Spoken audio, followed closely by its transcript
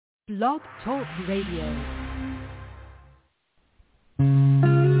Blog Talk Radio.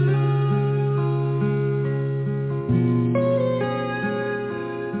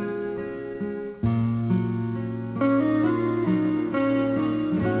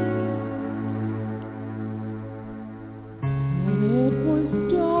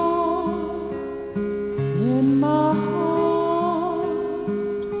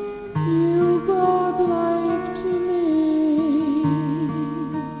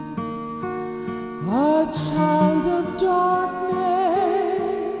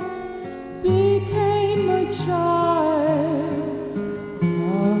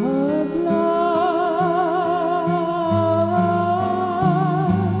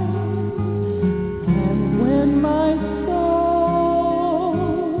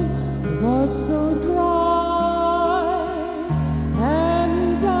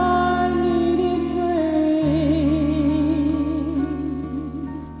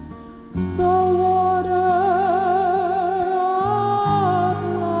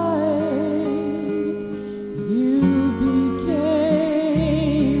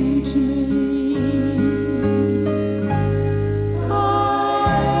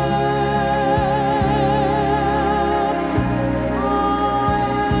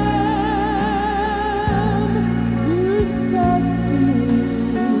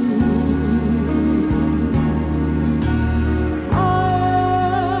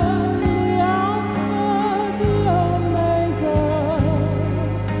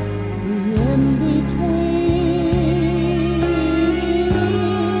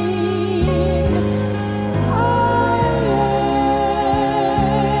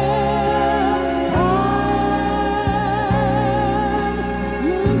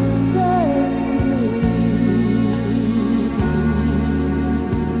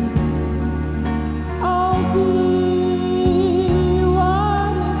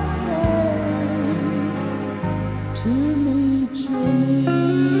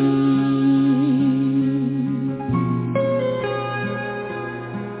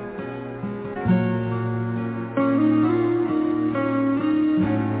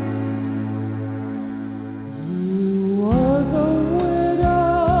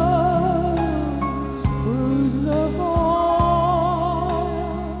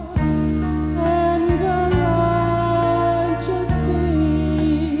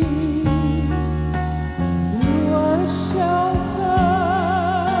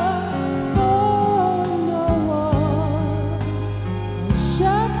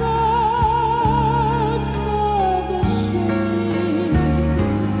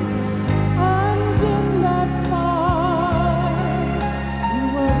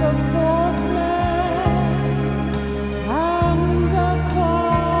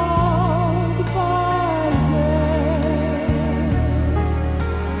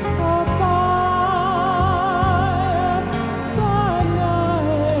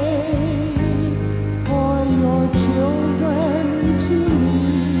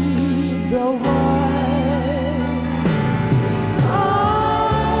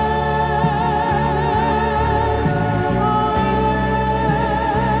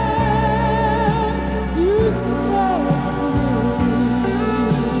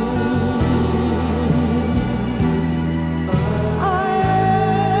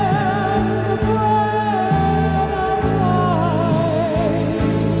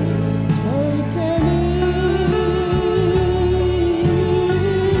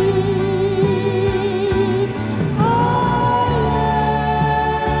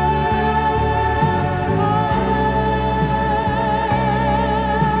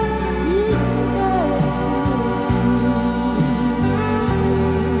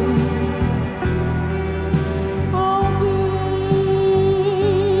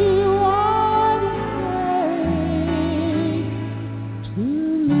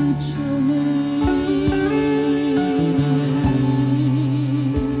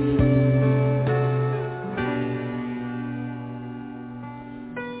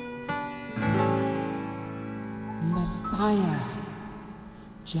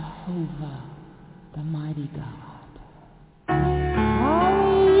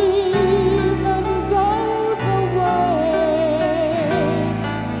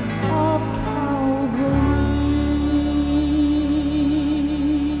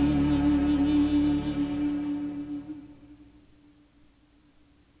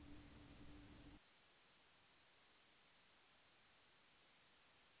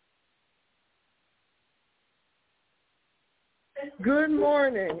 Good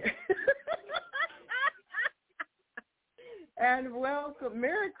morning. And welcome.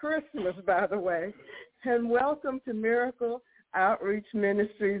 Merry Christmas, by the way. And welcome to Miracle Outreach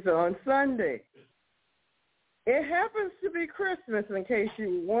Ministries on Sunday. It happens to be Christmas, in case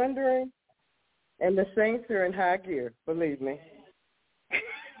you're wondering, and the saints are in high gear, believe me.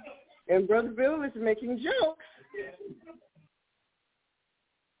 And Brother Bill is making jokes.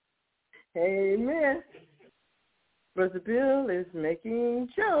 Amen. Brother Bill is making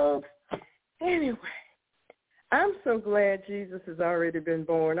jokes. Anyway, I'm so glad Jesus has already been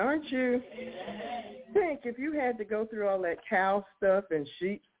born, aren't you? Think if you had to go through all that cow stuff and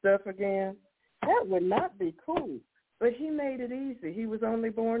sheep stuff again, that would not be cool. But he made it easy. He was only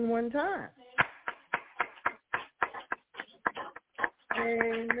born one time.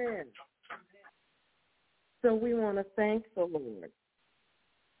 Amen. So we want to thank the Lord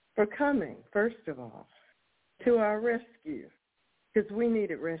for coming, first of all, to our rescue, because we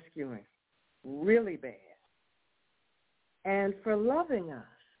needed rescuing really bad, and for loving us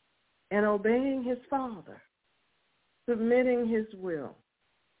and obeying his Father, submitting his will,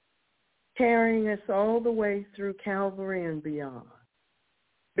 carrying us all the way through Calvary and beyond,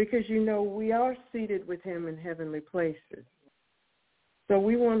 because we are seated with him in heavenly places. So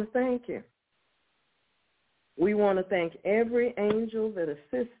we want to thank him. We want to thank every angel that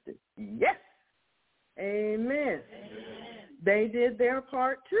assisted. Yes. Amen. They did their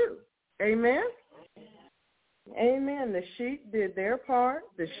part too. Amen. Amen. The sheep did their part.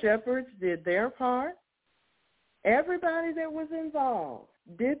 The shepherds did their part. Everybody that was involved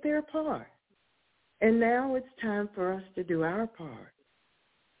did their part. And now it's time for us to do our part.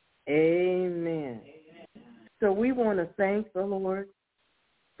 Amen. So we want to thank the Lord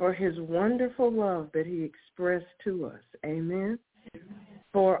for his wonderful love that he expressed to us. Amen.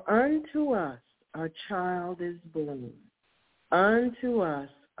 For unto us a child is born, unto us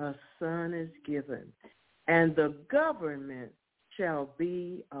a son is given, and the government shall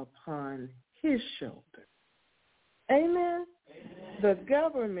be upon his shoulder. Amen. The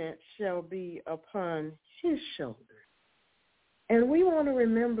government shall be upon his shoulder. And we want to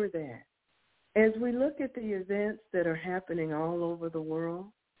remember that as we look at the events that are happening all over the world.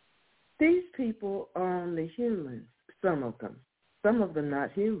 These people are only humans, some of them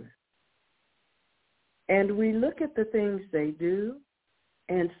not human. And we look at the things they do,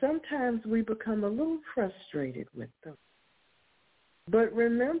 and sometimes we become a little frustrated with them. But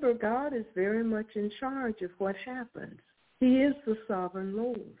remember, God is very much in charge of what happens. He is the sovereign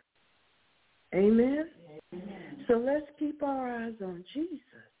Lord. Amen? Amen. So let's keep our eyes on Jesus,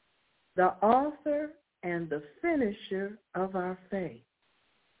 the author and the finisher of our faith.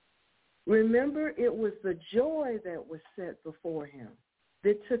 Remember, it was the joy that was set before him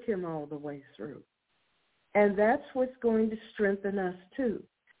that took him all the way through. And that's what's going to strengthen us too,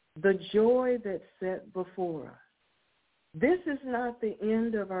 the joy that's set before us. This is not the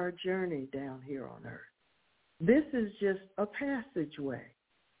end of our journey down here on earth. This is just a passageway.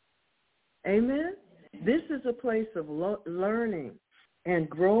 Amen? This is a place of learning and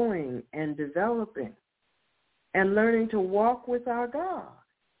growing and developing and learning to walk with our God.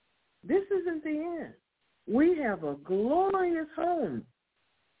 This isn't the end. We have a glorious home.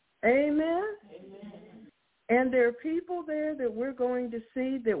 Amen? Amen. And there are people there that we're going to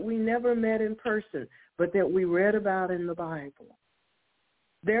see that we never met in person, but that we read about in the Bible.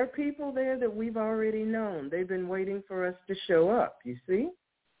 There are people there that we've already known. They've been waiting for us to show up, you see?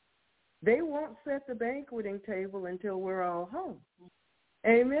 They won't set the banqueting table until we're all home.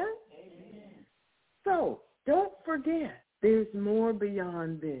 Amen? Amen. So don't forget, there's more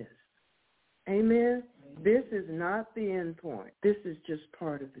beyond this. Amen? This is not the end point. This is just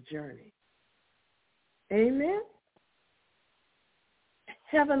part of the journey. Amen?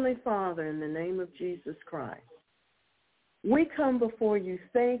 Heavenly Father, in the name of Jesus Christ, we come before you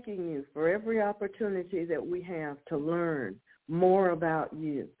thanking you for every opportunity that we have to learn more about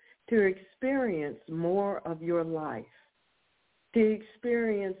you, to experience more of your life, to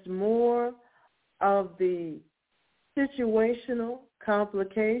experience more of the situational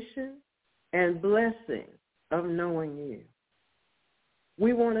complication and blessing of knowing you.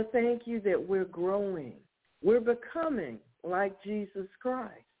 We want to thank you that we're growing. We're becoming like Jesus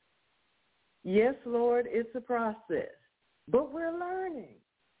Christ. Yes, Lord, it's a process, but we're learning,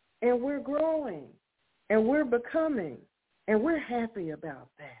 and we're growing, and we're becoming, and we're happy about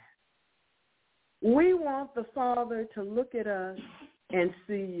that. We want the Father to look at us and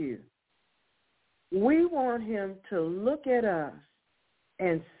see you. We want him to look at us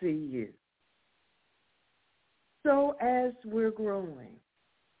and see you. So as we're growing,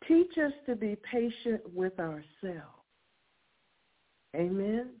 teach us to be patient with ourselves.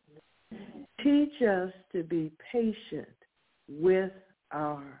 Amen? Teach us to be patient with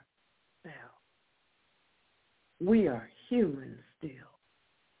ourselves. We are human still,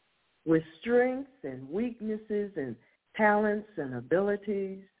 with strengths and weaknesses and talents and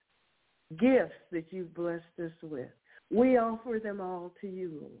abilities, gifts that you've blessed us with. We offer them all to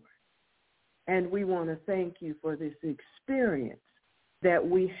you, Lord. And we want to thank you for this experience that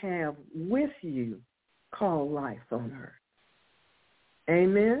we have with you called life on earth.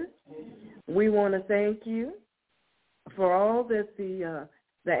 Amen? We want to thank you for all that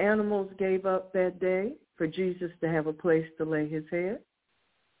the animals gave up that day for Jesus to have a place to lay his head.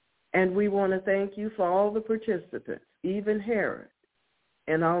 And we want to thank you for all the participants, even Herod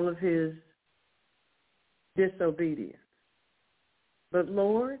and all of his disobedience. But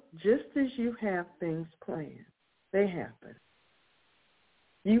Lord, just as you have things planned, they happen.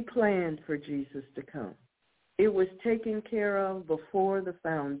 You planned for Jesus to come. It was taken care of before the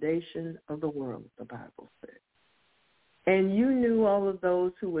foundation of the world, the Bible says. And you knew all of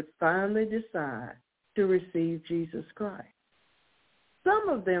those who would finally decide to receive Jesus Christ. Some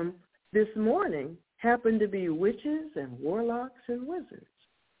of them this morning happen to be witches and warlocks and wizards.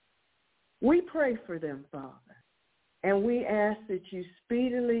 We pray for them, Father, and we ask that you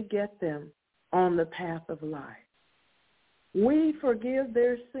speedily get them on the path of life. We forgive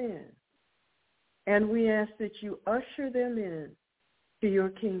their sins, and we ask that you usher them in to your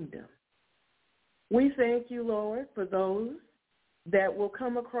kingdom. We thank you, Lord, for those that will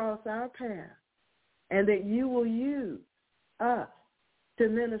come across our path, and that you will use us to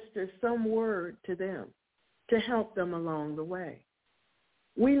minister some word to them to help them along the way.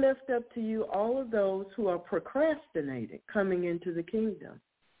 We lift up to you all of those who are procrastinating coming into the kingdom.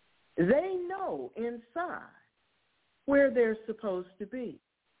 They know inside where they're supposed to be,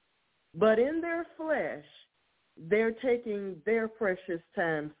 but in their flesh, they're taking their precious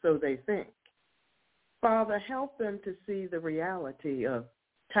time, so they think. Father, help them to see the reality of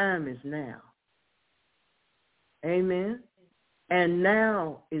time is now. Amen. And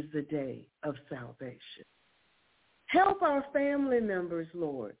now is the day of salvation. Help our family members,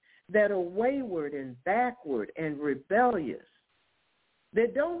 Lord, that are wayward and backward and rebellious,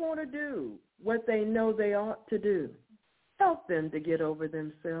 that don't want to do what they know they ought to do. Help them to get over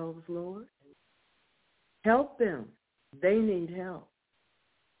themselves, Lord. Help them. They need help.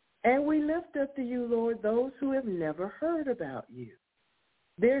 And we lift up to you, Lord, those who have never heard about you.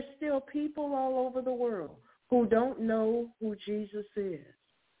 There's still people all over the world who don't know who Jesus is.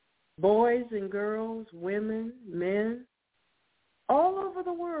 Boys and girls, women, men, all over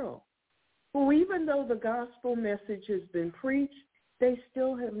the world, who even though the gospel message has been preached, they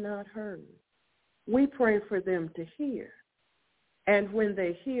still have not heard. We pray for them to hear, and when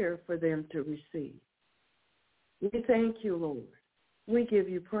they hear, for them to receive. We thank you, Lord. We give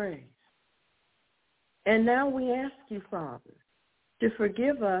you praise. And now we ask you, Father, to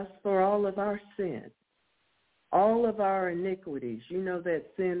forgive us for all of our sins, all of our iniquities. You know that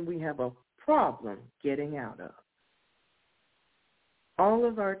sin we have a problem getting out of. All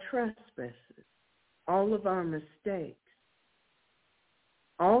of our trespasses, all of our mistakes,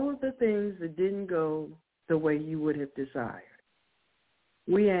 all of the things that didn't go the way you would have desired.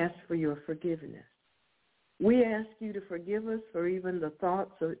 We ask for your forgiveness. We ask you to forgive us for even the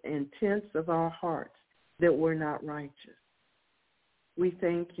thoughts and intents of our hearts that were not righteous. We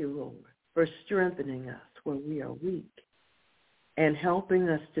thank you, Lord, for strengthening us where we are weak and helping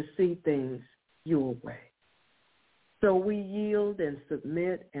us to see things your way. So we yield and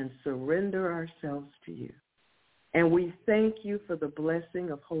submit and surrender ourselves to you. And we thank you for the blessing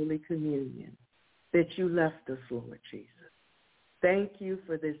of Holy Communion that you left us, Lord Jesus. Thank you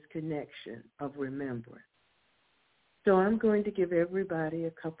for this connection of remembrance. So I'm going to give everybody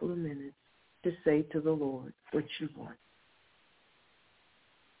a couple of minutes to say to the Lord what you want.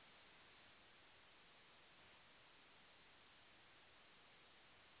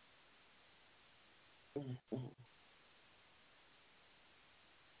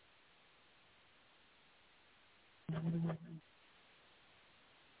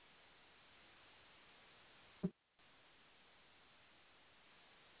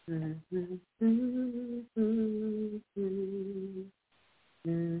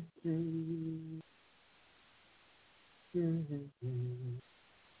 Mm-hmm.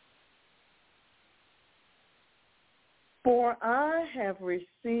 For I have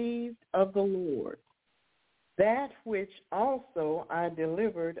received of the Lord that which also I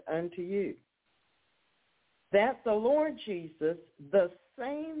delivered unto you, that the Lord Jesus, the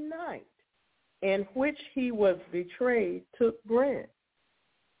same night in which he was betrayed, took bread.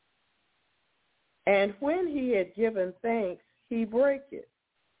 And when he had given thanks, he brake it.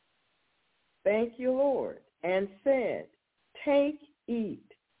 Thank you, Lord, and said, Take, eat.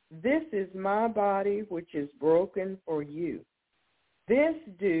 This is my body, which is broken for you. This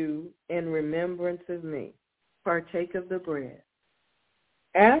do in remembrance of me. Partake of the bread.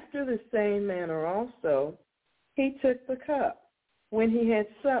 After the same manner also, he took the cup when he had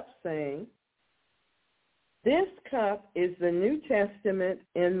supped, saying, This cup is the New Testament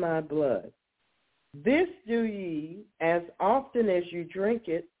in my blood. This do ye as often as you drink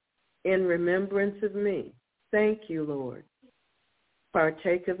it in remembrance of me. Thank you, Lord.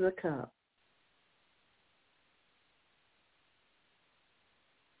 Partake of the cup.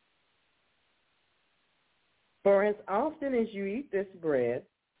 For as often as you eat this bread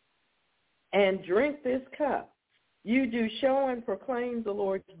and drink this cup, you do show and proclaim the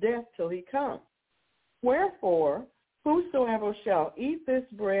Lord's death till he comes. Wherefore, whosoever shall eat this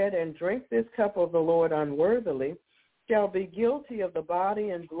bread and drink this cup of the Lord unworthily shall be guilty of the body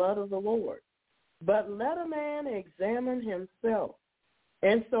and blood of the Lord. But let a man examine himself,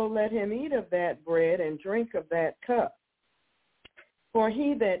 and so let him eat of that bread and drink of that cup. For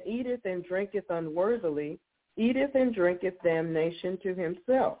he that eateth and drinketh unworthily eateth and drinketh damnation to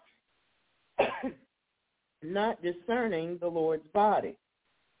himself, not discerning the Lord's body.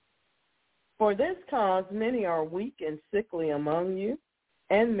 For this cause many are weak and sickly among you,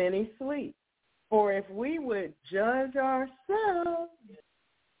 and many sleep. For if we would judge ourselves,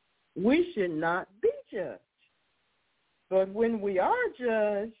 we should not be judged. But when we are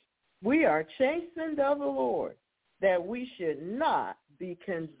judged, we are chastened of the Lord, that we should not be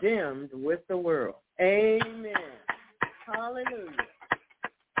condemned with the world. Amen. Hallelujah.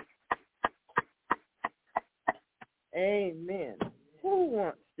 Amen. Who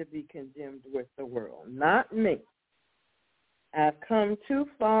wants to be condemned with the world? Not me. I've come too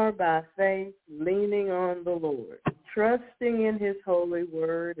far by faith, leaning on the Lord, trusting in his holy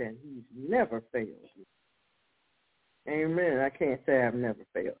word, and he's never failed me. Amen. I can't say I've never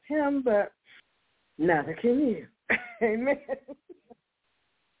failed him, but neither can you. Amen.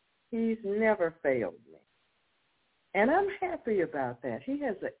 He's never failed me. And I'm happy about that. He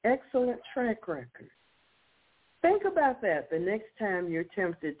has an excellent track record. Think about that the next time you're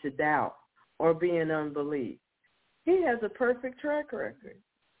tempted to doubt or be in unbelief. He has a perfect track record.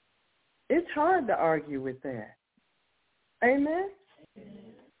 It's hard to argue with that. Amen?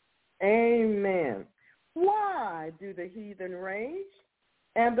 Amen. Why do the heathen rage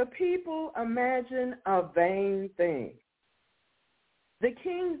and the people imagine a vain thing? The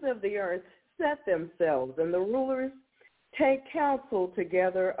kings of the earth set themselves, and the rulers take counsel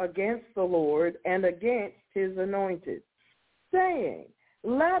together against the Lord and against his anointed, saying,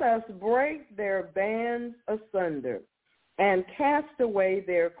 Let us break their bands asunder and cast away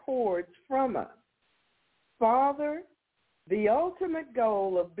their cords from us. Father, the ultimate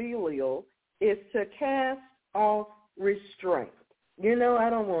goal of Belial is to cast off restraint. You know, I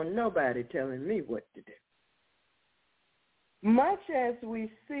don't want nobody telling me what to do. Much as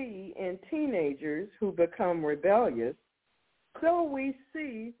we see in teenagers who become rebellious, so we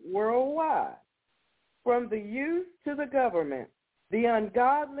see worldwide. From the youth to the government, the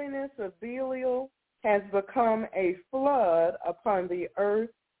ungodliness of Belial has become a flood upon the earth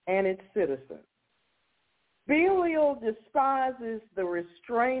and its citizens. Belial despises the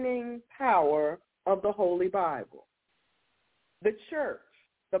restraining power of the Holy Bible, the church,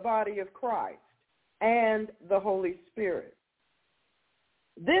 the body of Christ, and the Holy Spirit.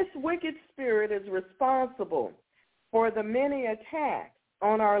 This wicked spirit is responsible for the many attacks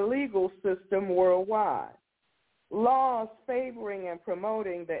on our legal system worldwide. Laws favoring and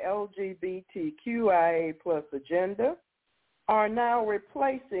promoting the LGBTQIA+ agenda are now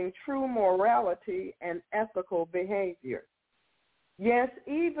replacing true morality and ethical behavior. Yes,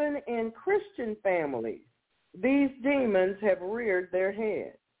 even in Christian families, these demons have reared their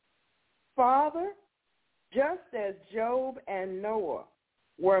heads. Father, just as Job and Noah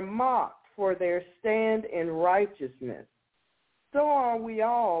were mocked for their stand in righteousness, so are we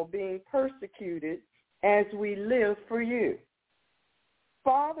all being persecuted as we live for you.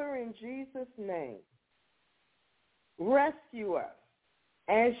 Father, in Jesus' name, rescue us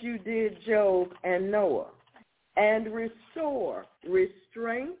as you did Job and Noah, and restore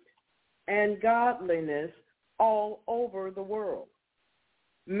restraint and godliness all over the world.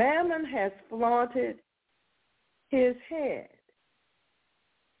 Mammon has flaunted his head.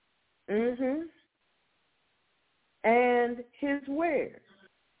 And his wares.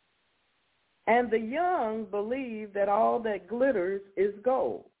 And the young believe that all that glitters is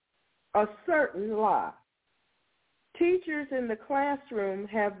gold, a certain lie. Teachers in the classroom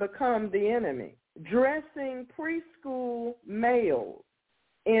have become the enemy, dressing preschool males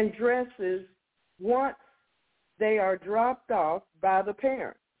in dresses once they are dropped off by the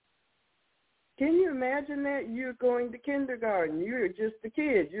parents. Can you imagine that? You're going to kindergarten. You're just a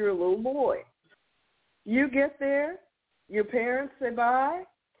kid. You're a little boy. You get there, your parents say bye,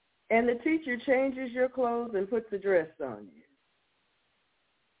 and the teacher changes your clothes and puts a dress on you.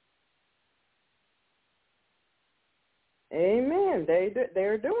 Amen.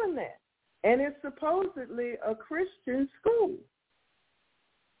 They're doing that. And it's supposedly a Christian school.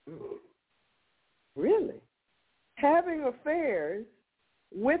 Really? Having affairs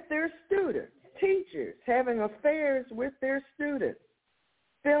with their students. Teachers having affairs with their students.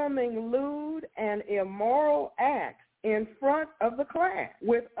 Filming lewd and immoral acts in front of the class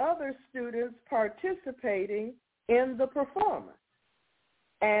with other students participating in the performance.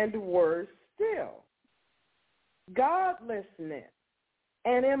 And worse still, godlessness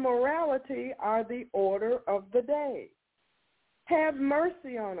and immorality are the order of the day. Have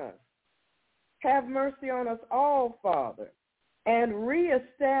mercy on us. Have mercy on us all, Father, and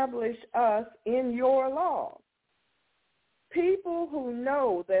reestablish us in your law. People who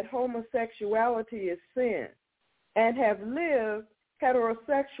know that homosexuality is sin and have lived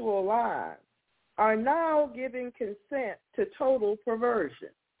heterosexual lives are now giving consent to total perversion.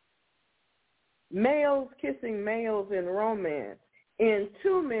 Males kissing males in romance in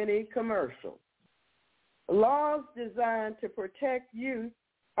too many commercials. Laws designed to protect youth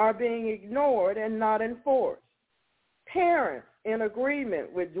are being ignored and not enforced. Parents in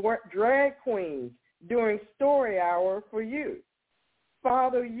agreement with drag queens during story hour for youth.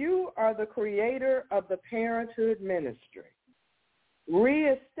 Father, you are the creator of the parenthood ministry.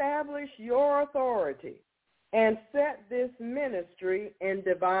 Reestablish your authority and set this ministry in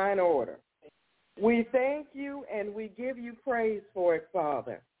divine order. We thank you and we give you praise for it,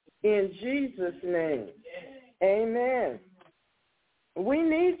 Father. In Jesus' name, amen. We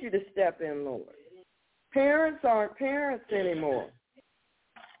need you to step in, Lord. Parents aren't parents anymore.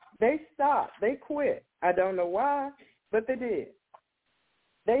 They stopped. They quit. I don't know why, but they did.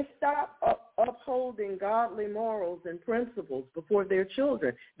 They stopped upholding godly morals and principles before their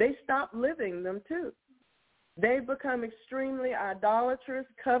children. They stopped living them too. They've become extremely idolatrous,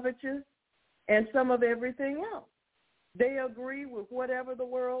 covetous, and some of everything else. They agree with whatever the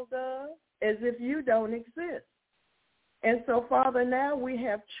world does as if you don't exist. And so, Father, now we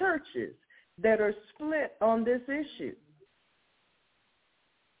have churches that are split on this issue.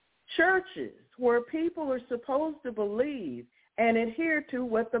 Churches where people are supposed to believe and adhere to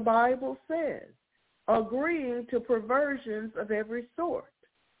what the Bible says, agreeing to perversions of every sort.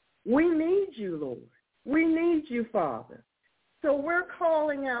 We need you, Lord. We need you, Father. So we're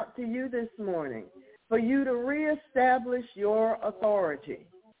calling out to you this morning for you to reestablish your authority.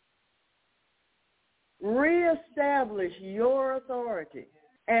 Reestablish your authority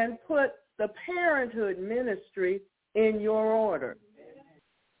and put the parenthood ministry in your order.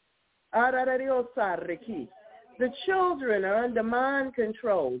 The children are under mind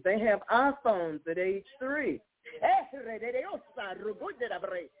control. They have iPhones at age 3.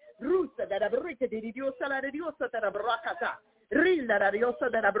 Rinda la diosa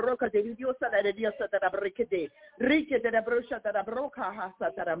della broca de diosa della diosa della bricade, ricche della broca della broca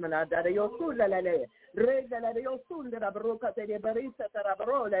hasa taramana da diosulla la le, re della diosun della broca de barista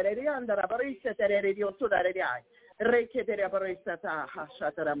tarabrola, le rianda la barista de diosulla le ai, ricche della barista ta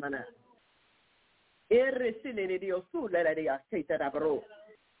hasa taramana. Resile le diosulla le ria che tarabro.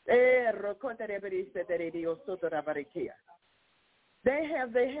 Roconta de barista de diosulla la baricchia. They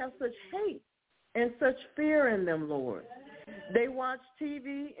have such hate and such fear in them, Lord. They watch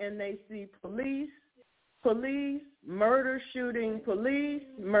TV and they see police, murder, shooting, police,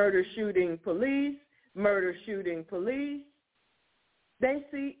 murder, shooting, police, murder, shooting, police. They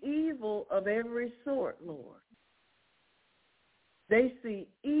see evil of every sort, Lord. They see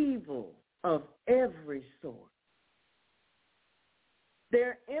evil of every sort.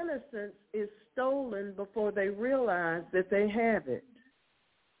 Their innocence is stolen before they realize that they have it.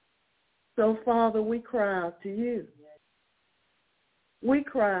 So, Father, we cry out to you. We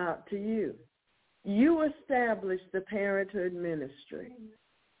cry out to you. You establish the parenthood ministry.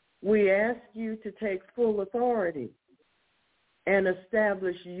 We ask you to take full authority and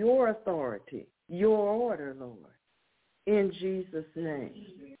establish your authority, your order, Lord, in Jesus' name.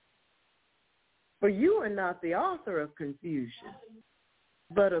 For you are not the author of confusion,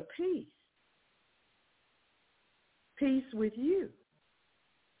 but of peace. Peace with you.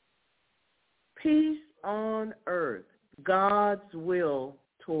 Peace on earth. God's will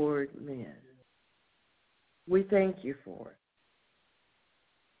toward men. We thank you for it.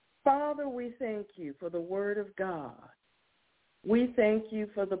 Father, we thank you for the word of God. We thank you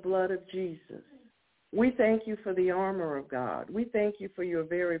for the blood of Jesus. We thank you for the armor of God. We thank you for your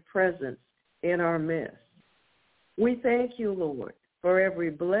very presence in our midst. We thank you, Lord, for every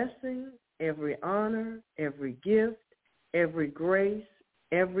blessing, every honor, every gift, every grace,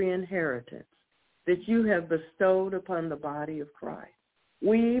 every inheritance that you have bestowed upon the body of Christ.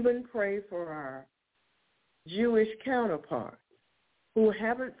 We even pray for our Jewish counterparts who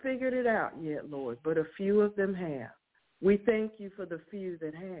haven't figured it out yet, Lord, but a few of them have. We thank you for the few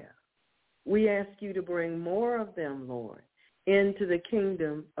that have. We ask you to bring more of them, Lord, into the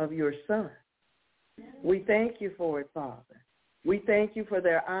kingdom of your Son. We thank you for it, Father. We thank you for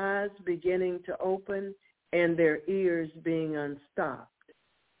their eyes beginning to open and their ears being unstopped,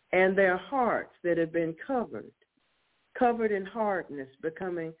 and their hearts that have been covered in hardness,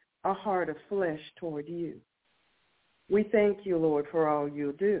 becoming a heart of flesh toward you. We thank you, Lord, for all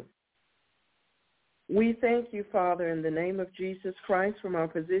you do. We thank you, Father, in the name of Jesus Christ, from our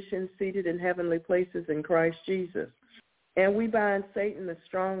position seated in heavenly places in Christ Jesus. And we bind Satan, the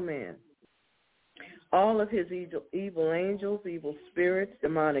strong man, all of his evil angels, evil spirits,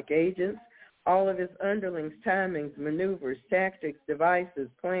 demonic agents, all of his underlings, timings, maneuvers, tactics, devices,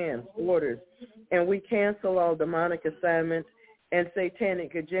 plans, orders, and we cancel all demonic assignments and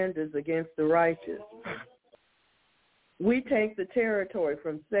satanic agendas against the righteous. We take the territory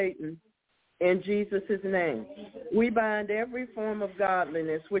from Satan in Jesus' name. We bind every form of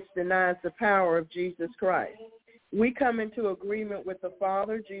godliness which denies the power of Jesus Christ. We come into agreement with the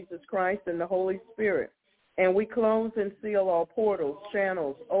Father, Jesus Christ, and the Holy Spirit, and we close and seal all portals,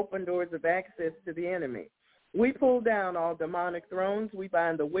 channels, open doors of access to the enemy. We pull down all demonic thrones. We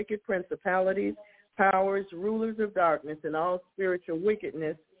bind the wicked principalities, powers, rulers of darkness, and all spiritual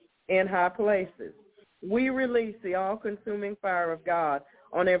wickedness in high places. We release the all-consuming fire of God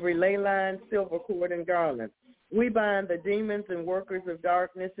on every ley line, silver cord, and garland. We bind the demons and workers of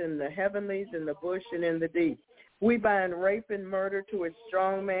darkness in the heavenlies, in the bush, and in the deep. We bind rape and murder to its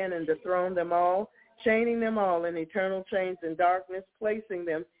strong man and dethrone them all, chaining them all in eternal chains in darkness, placing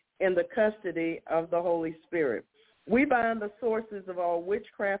them in the custody of the Holy Spirit. We bind the sources of all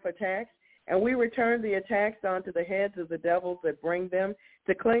witchcraft attacks, and we return the attacks onto the heads of the devils that bring them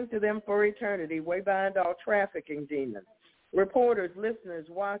to cling to them for eternity. We bind all trafficking demons, reporters, listeners,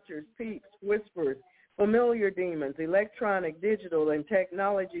 watchers, peeps, whisperers, familiar demons, electronic, digital, and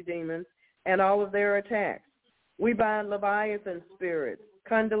technology demons, and all of their attacks. We bind Leviathan spirits,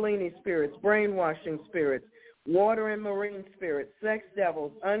 Kundalini spirits, brainwashing spirits, water and marine spirits, sex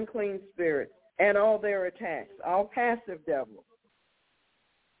devils, unclean spirits, and all their attacks, all passive devils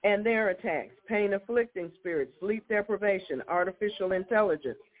and their attacks, pain-afflicting spirits, sleep deprivation, artificial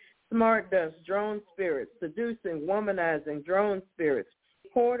intelligence, smart dust, drone spirits, seducing, womanizing, drone spirits,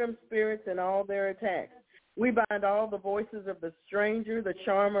 whoredom spirits, and all their attacks. We bind all the voices of the stranger, the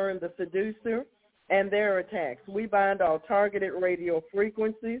charmer, and the seducer, and their attacks. We bind all targeted radio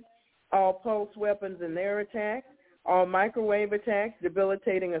frequencies, all pulse weapons and their attacks, all microwave attacks,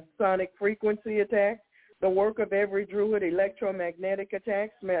 debilitating a sonic frequency attacks, the work of every druid, electromagnetic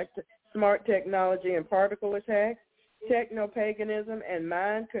attacks, smart technology and particle attacks, techno-paganism, and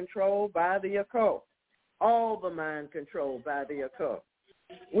mind control by the occult. All the mind control by the occult.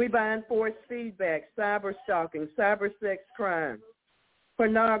 We bind force feedback, cyber stalking, cyber sex crimes,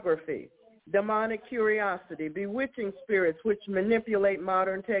 pornography, demonic curiosity, bewitching spirits which manipulate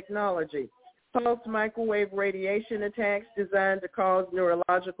modern technology, pulse microwave radiation attacks designed to cause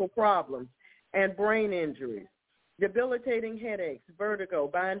neurological problems and brain injuries, debilitating headaches, vertigo,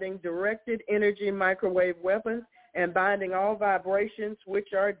 binding directed energy microwave weapons, and binding all vibrations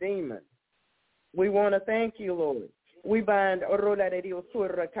which are demons. We want to thank you, Lord. We bind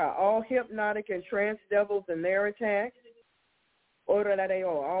all hypnotic and trance devils and their attacks,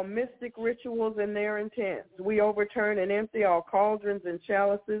 all mystic rituals and their intents. We overturn and empty all cauldrons and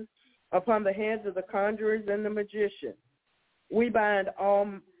chalices upon the heads of the conjurers and the magicians. We bind all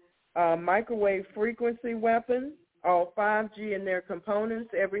microwave frequency weapons, all 5G and their components,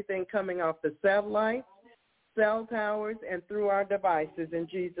 everything coming off the satellites, cell towers, and through our devices in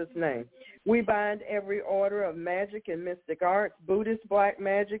Jesus' name. We bind every order of magic and mystic arts, Buddhist, black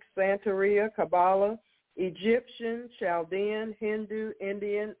magic, Santeria, Kabbalah, Egyptian, Chaldean, Hindu,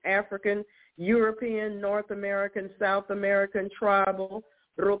 Indian, African, European, North American, South American, tribal,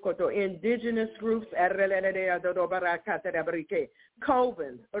 indigenous groups,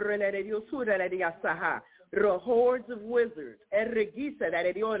 Coven, hordes of wizards,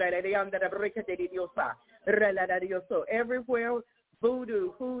 everywhere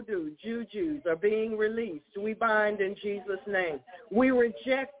voodoo, hoodoo, jujus are being released. We bind in Jesus' name. We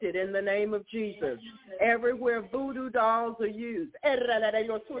reject it in the name of Jesus. Everywhere voodoo dolls are used,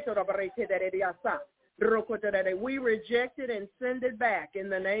 We reject it and send it back in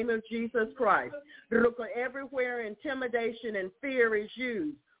the name of Jesus Christ. Everywhere intimidation and fear is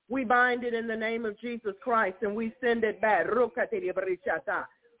used, we bind it in the name of Jesus Christ and we send it back.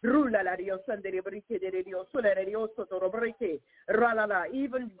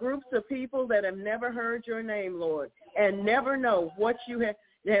 Even groups of people that have never heard your name, Lord, and never know what you have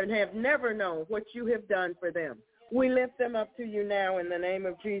never known what you have done for them. We lift them up to you now in the name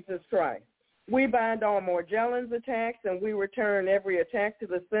of Jesus Christ. We bind all Morgellons attacks and we return every attack to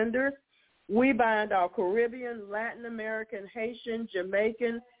the senders. We bind all Caribbean, Latin American, Haitian,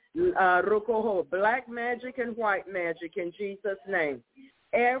 Jamaican, black magic and white magic in Jesus' name.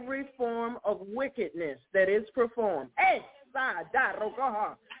 Every form of wickedness that is performed.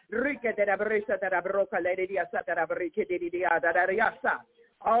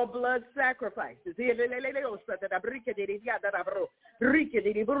 All blood sacrifices. We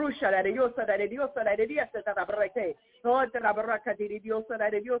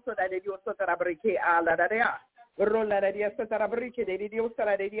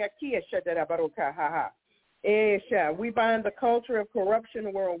bind the culture of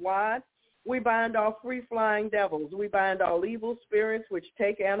corruption worldwide. We bind all free-flying devils. We bind all evil spirits which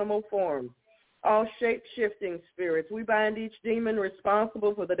take animal forms, all shape-shifting spirits. We bind each demon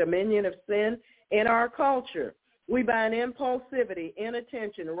responsible for the dominion of sin in our culture. We bind impulsivity,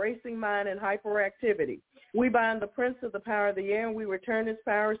 inattention, racing mind, and hyperactivity. We bind the prince of the power of the air, and we return his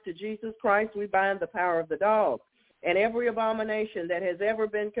powers to Jesus Christ. We bind the power of the dog and every abomination that has ever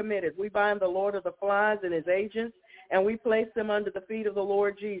been committed. We bind the Lord of the Flies and his agents, and we place them under the feet of the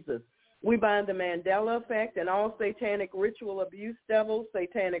Lord Jesus. We bind the Mandela effect and all satanic ritual abuse devils,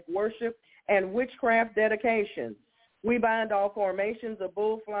 satanic worship, and witchcraft dedications. We bind all formations of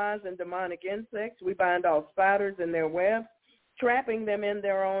bullflies and demonic insects. We bind all spiders in their webs, trapping them in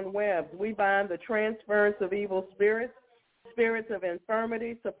their own webs. We bind the transference of evil spirits, spirits of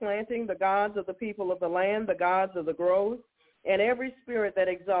infirmity, supplanting the gods of the people of the land, the gods of the groves, and every spirit that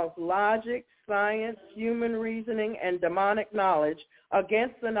exalts logic, science, human reasoning, and demonic knowledge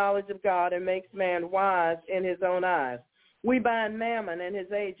against the knowledge of God and makes man wise in his own eyes. We bind Mammon and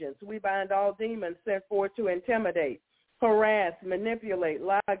his agents. We bind all demons sent forth to intimidate, harass, manipulate,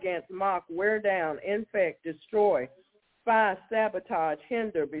 lie against, mock, wear down, infect, destroy, spy, sabotage,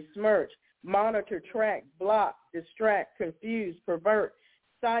 hinder, besmirch, monitor, track, block, distract, confuse, pervert,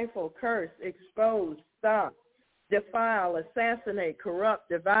 stifle, curse, expose, stop, defile, assassinate, corrupt,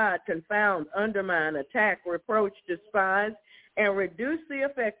 divide, confound, undermine, attack, reproach, despise, and reduce the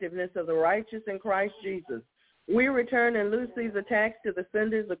effectiveness of the righteous in Christ Jesus. We return and loose these attacks to the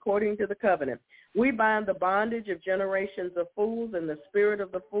senders according to the covenant. We bind the bondage of generations of fools and the spirit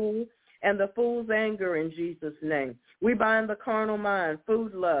of the fool and the fool's anger in Jesus' name. We bind the carnal mind,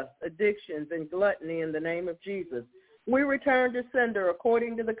 food lust, addictions, and gluttony in the name of Jesus. We return to sender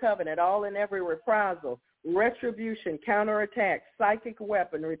according to the covenant, all and every reprisal, retribution, counterattack, psychic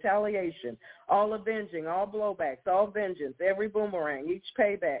weapon, retaliation, all avenging, all blowbacks, all vengeance, every boomerang, each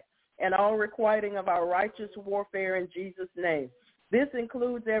payback, and all requiting of our righteous warfare in Jesus' name. This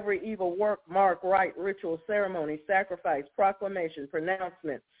includes every evil work, mark, rite, ritual, ceremony, sacrifice, proclamation,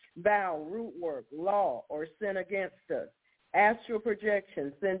 pronouncement, vow, root work, law, or sin against us, astral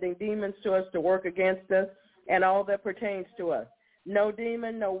projection, sending demons to us to work against us, and all that pertains to us. No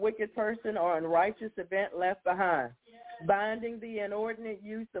demon, no wicked person, or unrighteous event left behind. Binding the inordinate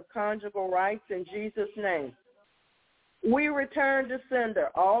use of conjugal rights in Jesus' name. We return to sender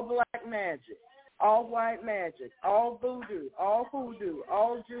all black magic, all white magic, all voodoo, all hoodoo,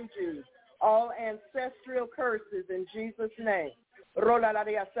 all juju, all ancestral curses in Jesus' name.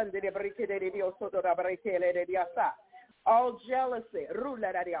 All jealousy,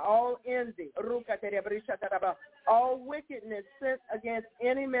 all envy, all wickedness sent against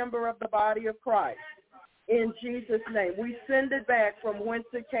any member of the body of Christ. In Jesus' name, we send it back from whence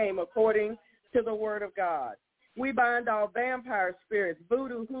it came according to the word of God. We bind all vampire spirits,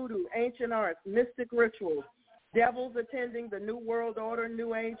 voodoo, hoodoo, ancient arts, mystic rituals, devils attending the New World Order,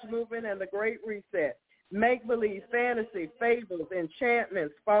 New Age movement, and the Great Reset, make-believe, fantasy, fables,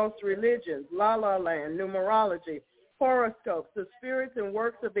 enchantments, false religions, la-la land, numerology, horoscopes, the spirits and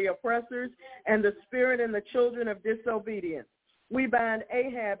works of the oppressors, and the spirit and the children of disobedience. We bind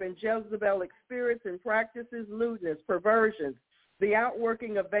Ahab and Jezebelic spirits and practices, lewdness, perversions, the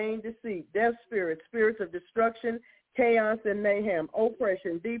outworking of vain deceit, death spirits, spirits of destruction, chaos and mayhem,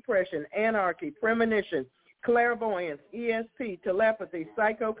 oppression, depression, anarchy, premonition, clairvoyance, ESP, telepathy,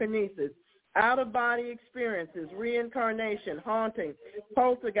 psychokinesis, out-of-body experiences, reincarnation, haunting,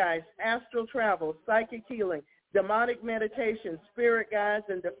 poltergeist, astral travel, psychic healing, demonic meditation, spirit guides,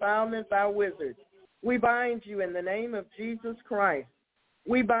 and defilement by wizards. We bind you in the name of Jesus Christ.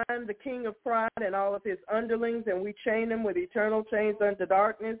 We bind the king of pride and all of his underlings, and we chain them with eternal chains unto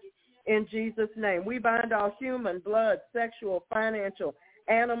darkness in Jesus' name. We bind all human, blood, sexual, financial,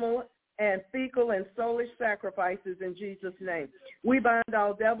 animal, and fecal and soulish sacrifices in Jesus' name. We bind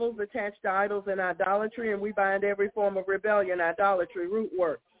all devils attached to idols and idolatry, and we bind every form of rebellion, idolatry, root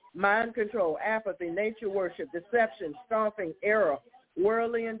work, mind control, apathy, nature worship, deception, scoffing, error,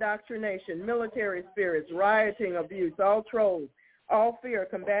 worldly indoctrination, military spirits, rioting, abuse, all trolls, all fear,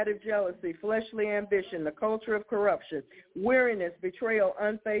 combative jealousy, fleshly ambition, the culture of corruption, weariness, betrayal,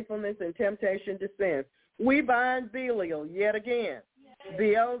 unfaithfulness, and temptation to sin. We bind Belial yet again,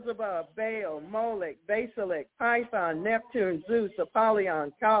 Beelzebub, Baal, Molech, Basilic, Python, Neptune, Zeus,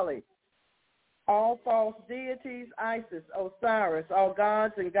 Apollyon, Kali, all false deities, Isis, Osiris, all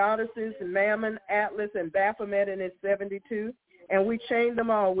gods and goddesses, Mammon, Atlas, and Baphomet and his 72. And we chain them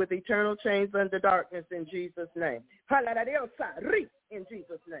all with eternal chains unto darkness in Jesus' name. In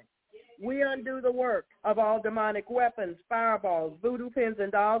Jesus' name. We undo the work of all demonic weapons, fireballs, voodoo pins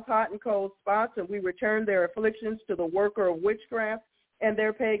and dolls, hot and cold spots, and we return their afflictions to the worker of witchcraft and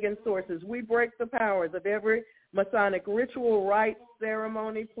their pagan sources. We break the powers of every Masonic ritual, rite,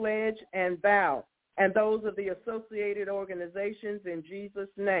 ceremony, pledge, and vow, and those of the associated organizations in Jesus'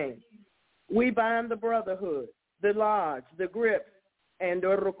 name. We bind the brotherhood, the lodge, the grips, and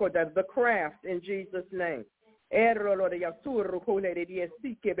the craft in Jesus' name.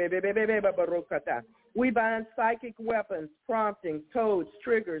 We bind psychic weapons, promptings, codes,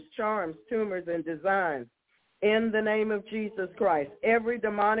 triggers, charms, tumors, and designs in the name of Jesus Christ. Every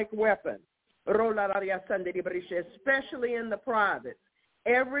demonic weapon, especially in the private,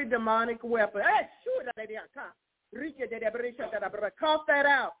 every demonic weapon. Cough that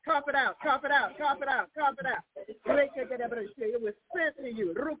out. Cough it out. Cough it out. Cough it out. Cough it out. It was sent to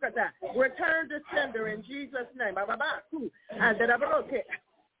you. Return to sender in Jesus' name.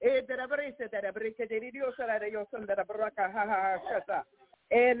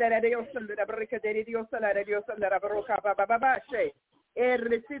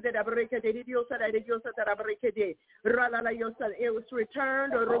 It was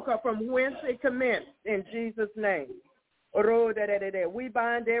returned from whence it commenced in Jesus' name. We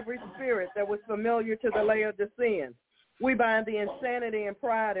bind every spirit that was familiar to the Laodiceans. We bind the insanity and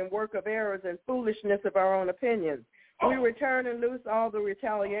pride and work of errors and foolishness of our own opinions. We return and loose all the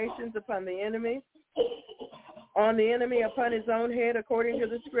retaliations upon the enemy, upon his own head according to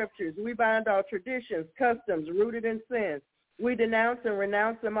the scriptures. We bind all traditions, customs rooted in sin. We denounce and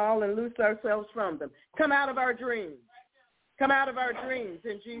renounce them all and loose ourselves from them. Come out of our dreams. Come out of our dreams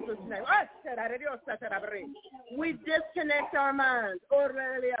in Jesus' name. We disconnect our minds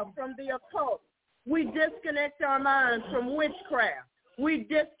from the occult. We disconnect our minds from witchcraft. We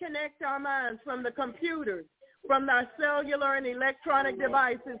disconnect our minds from the computers, from our cellular and electronic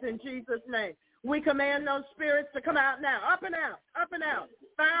devices in Jesus' name. We command those spirits to come out now. Up and out. Up and out.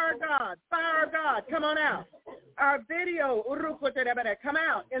 Fire God. Fire God. Come on out. Our video, come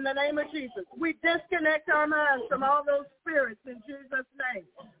out in the name of Jesus. We disconnect our minds from all those spirits in Jesus' name.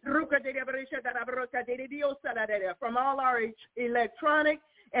 From all our electronic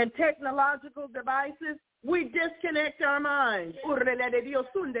and technological devices, we disconnect our minds from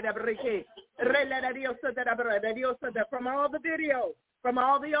all the video, from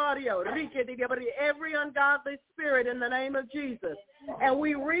all the audio, every ungodly spirit in the name of Jesus. And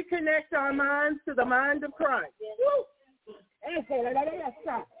we reconnect our minds to the mind of Christ.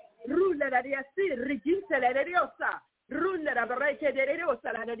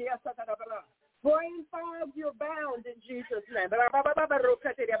 Brain fog, you're bound in Jesus' name.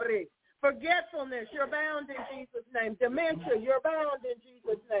 Forgetfulness, you're bound in Jesus' name. Dementia, you're bound in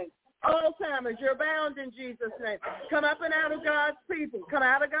Jesus' name. Alzheimer's, you're bound in Jesus' name. Come up and out of God's people. Come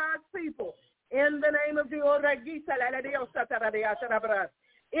out of God's people. In the name of the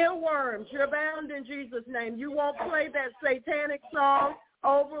earworms, you're bound in Jesus' name. You won't play that satanic song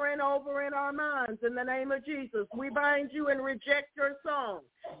over and over in our minds. In the name of Jesus, we bind you and reject your song,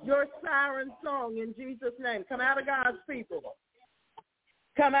 your siren song in Jesus' name. Come out of God's people.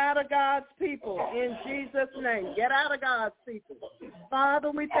 Come out of God's people in Jesus' name. Get out of God's people. Father,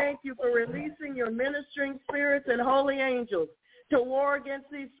 we thank you for releasing your ministering spirits and holy angels to war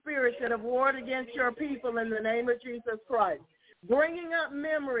against these spirits that have warred against your people in the name of Jesus Christ. Bringing up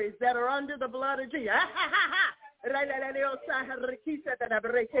memories that are under the blood of Jesus.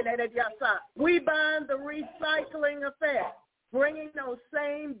 We bind the recycling effect bringing those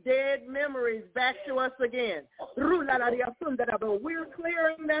same dead memories back to us again. We're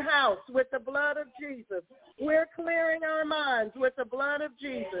clearing the house with the blood of Jesus. We're clearing our minds with the blood of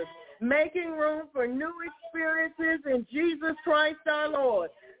Jesus, making room for new experiences in Jesus Christ our Lord.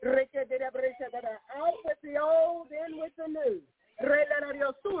 Out with the old, in with the new.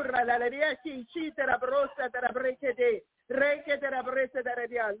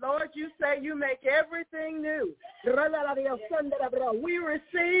 Lord, you say you make everything new. We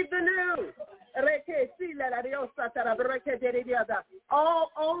receive the new.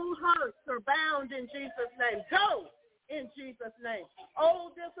 All old hurts are bound in Jesus' name. Go in Jesus' name.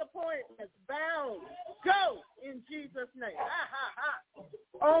 Old disappointments bound. Go in Jesus' name.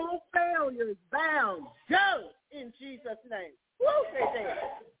 Old failures bound. Go in Jesus' name.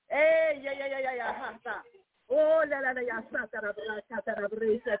 Hey, oh,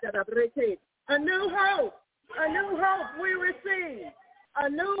 a new hope we receive. A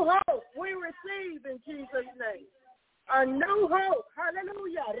new hope we receive in Jesus' name. A new hope,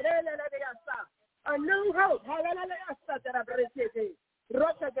 hallelujah. A new hope,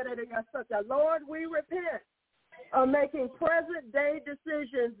 Lord, we repent of making present day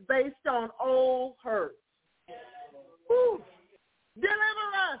decisions based on old hurts. Whew.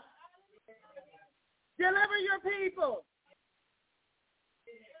 Deliver us. Deliver your people.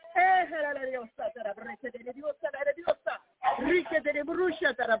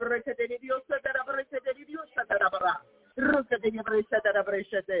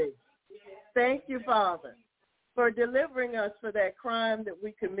 Thank you, Father, for delivering us for that crime that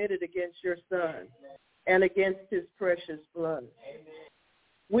we committed against your Son and against his precious blood.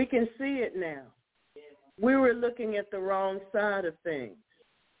 We can see it now. We were looking at the wrong side of things,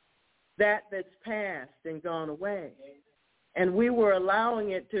 that's past and gone away. And we were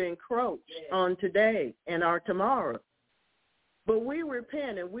allowing it to encroach on today and our tomorrow. But we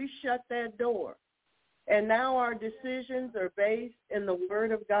repent and we shut that door. And now our decisions are based in the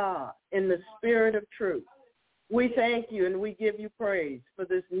Word of God, in the Spirit of truth. We thank you and we give you praise for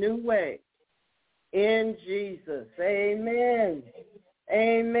this new way. In Jesus, amen.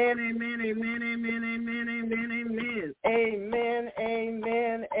 Amen, amen, amen, amen, amen, amen, amen. Amen,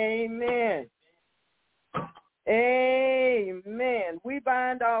 amen, amen. Amen. We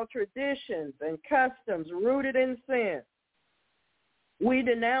bind all traditions and customs rooted in sin. We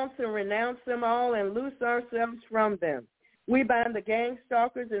denounce and renounce them all and loose ourselves from them. We bind the gang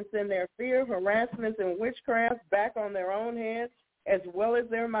stalkers and send their fear, harassments, and witchcraft back on their own heads as well as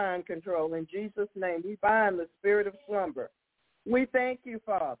their mind control. In Jesus' name, we bind the spirit of slumber. We thank you,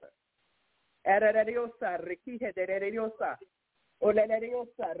 Father.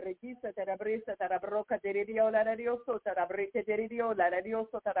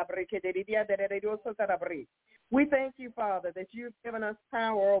 We thank you, Father, that you've given us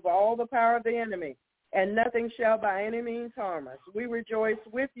power over all the power of the enemy, and nothing shall by any means harm us. We rejoice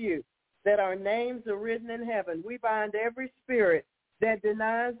with you that our names are written in heaven. We bind every spirit that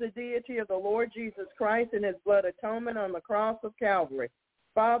denies the deity of the Lord Jesus Christ and his blood atonement on the cross of Calvary.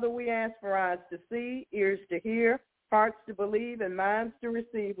 Father, we ask for eyes to see, ears to hear, hearts to believe, and minds to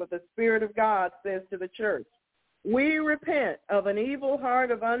receive what the Spirit of God says to the church. We repent of an evil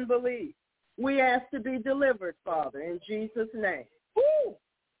heart of unbelief. We ask to be delivered, Father, in Jesus' name. Woo!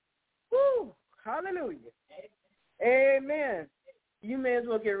 Woo! Hallelujah. Amen. You may as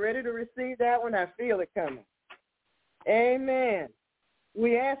well get ready to receive that one. I feel it coming. Amen.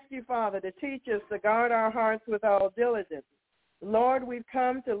 We ask you, Father, to teach us to guard our hearts with all diligence. Lord, we've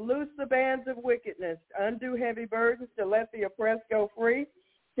come to loose the bands of wickedness, undo heavy burdens, to let the oppressed go free,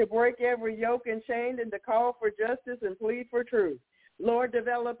 to break every yoke and chain, and to call for justice and plead for truth. Lord,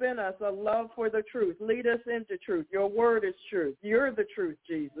 develop in us a love for the truth. Lead us into truth. Your word is truth. You're the truth,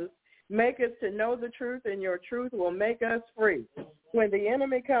 Jesus. Make us to know the truth, and your truth will make us free. When the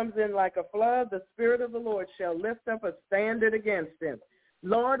enemy comes in like a flood, the Spirit of the Lord shall lift up a standard against him.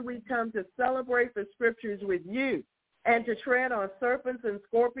 Lord, we come to celebrate the scriptures with you and to tread on serpents and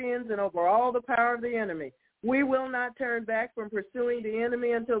scorpions and over all the power of the enemy. We will not turn back from pursuing the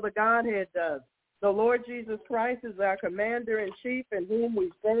enemy until the Godhead does. The Lord Jesus Christ is our commander-in-chief in whom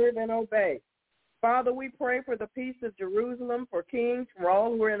we serve and obey. Father, we pray for the peace of Jerusalem, for kings, for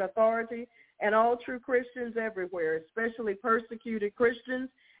all who are in authority, and all true Christians everywhere, especially persecuted Christians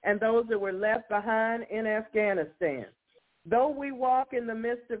and those that were left behind in Afghanistan. Though we walk in the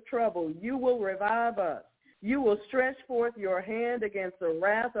midst of trouble, you will revive us. You will stretch forth your hand against the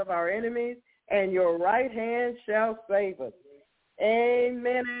wrath of our enemies, and your right hand shall save us.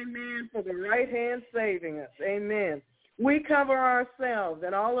 Amen, amen, for the right hand saving us. Amen. We cover ourselves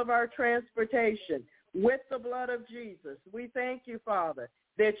and all of our transportation with the blood of Jesus. We thank you, Father,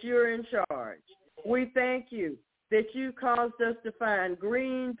 that you're in charge. We thank you that you caused us to find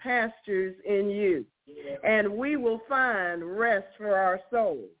green pastures in you, and we will find rest for our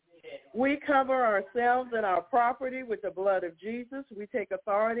souls. We cover ourselves and our property with the blood of Jesus. We take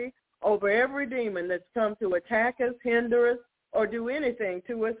authority over every demon that's come to attack us, hinder us, or do anything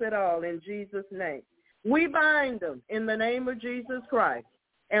to us at all in Jesus' name. We bind them in the name of Jesus Christ,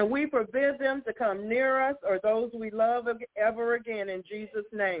 and we forbid them to come near us or those we love ever again in Jesus'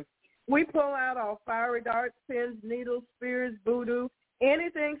 name. We pull out all fiery darts, pins, needles, spears, voodoo,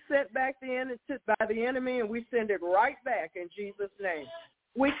 anything sent back by the enemy, and we send it right back in Jesus' name.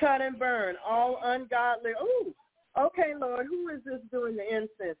 We cut and burn all ungodly. Ooh, okay, Lord, who is this doing the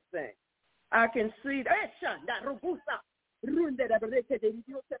incense thing? I can see.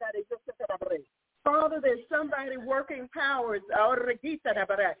 Father, there's somebody working powers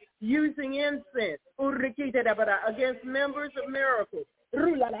using incense against members of miracles. We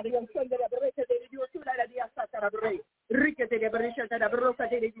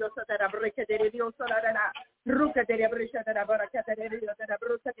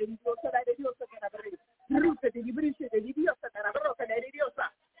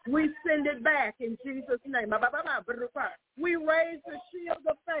send it back in Jesus' name. We raise the shield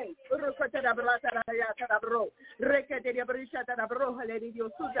of faith.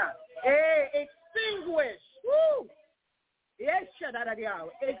 Extinguish. Woo! Yes,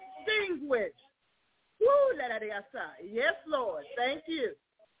 extinguish. Yes, Lord. Thank you.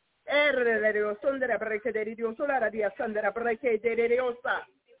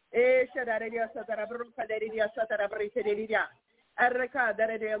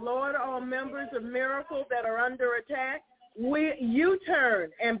 Lord, all members of Miracle that are under attack, you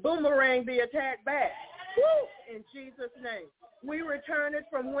turn and boomerang the attack back. Woo! In Jesus' name. We return it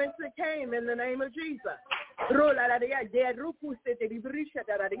from whence it came in the name of Jesus.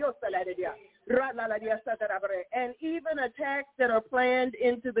 And even attacks that are planned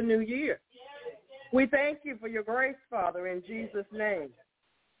into the new year. We thank you for your grace, Father, in Jesus' name.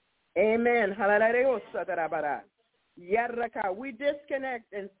 Amen. We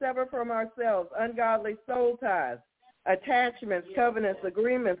disconnect and sever from ourselves ungodly soul ties, attachments, covenants,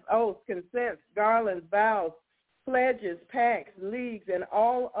 agreements, oaths, consents, garlands, vows, pledges, pacts, leagues, and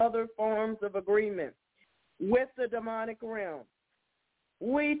all other forms of agreement with the demonic realm.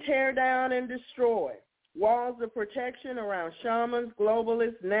 We tear down and destroy walls of protection around shamans,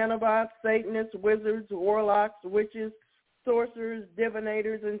 globalists, nanobots, Satanists, wizards, warlocks, witches, sorcerers,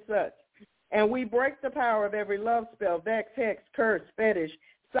 divinators, and such. And we break the power of every love spell, vex, hex, curse, fetish,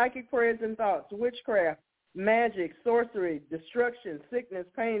 psychic prayers and thoughts, witchcraft, magic, sorcery, destruction, sickness,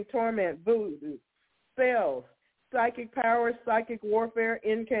 pain, torment, voodoo, spells, psychic powers, psychic warfare,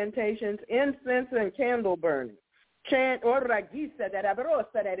 incantations, incense, and candle burning.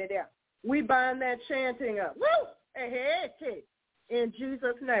 We bind that chanting up. In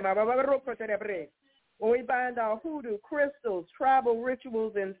Jesus' name. We bind all hoodoo, crystals, tribal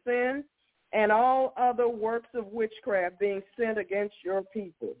rituals, and sin, and all other works of witchcraft being sent against your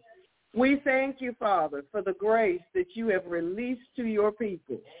people. We thank you, Father, for the grace that you have released to your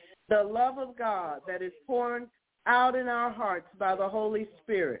people, the love of God that is poured out in our hearts by the Holy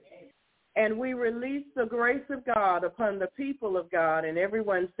Spirit. And we release the grace of God upon the people of God, and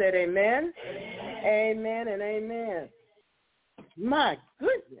everyone said amen, amen, and amen. My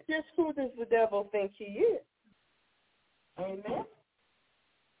goodness, just who does the devil think he is? Amen.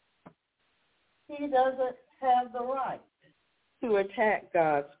 He doesn't have the right to attack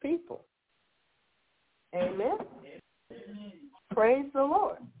God's people. Amen. Praise the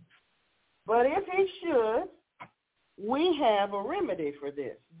Lord. But if he should, we have a remedy for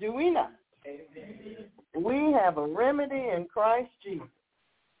this, do we not? Amen. We have a remedy in Christ Jesus.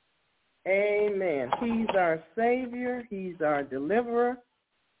 Amen. He's our Savior. He's our deliverer.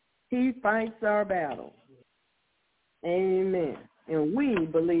 He fights our battles. Amen. And we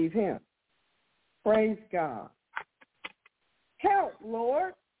believe him. Praise God. Help,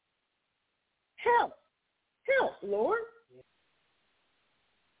 Lord. Help. Help, Lord.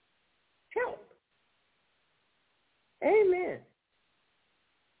 Help. Amen.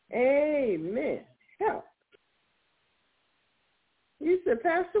 Amen. Help. You said,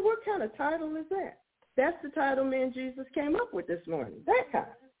 Pastor, what kind of title is that? That's the title me and Jesus came up with this morning. That kind.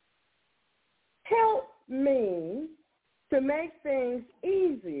 Help means to make things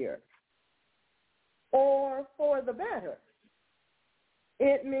easier or for the better.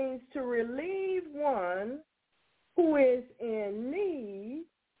 It means to relieve one who is in need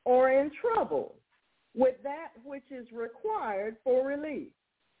or in trouble with that which is required for relief.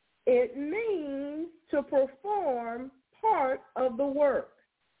 It means to perform part of the work,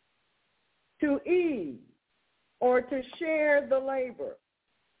 to ease, or to share the labor,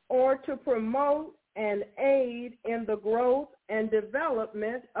 or to promote and aid in the growth and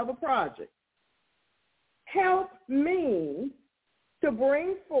development of a project. Help means to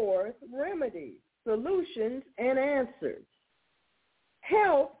bring forth remedies, solutions, and answers.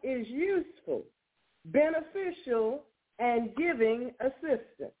 Help is useful, beneficial, and giving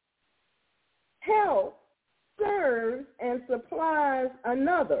assistance. Help serves and supplies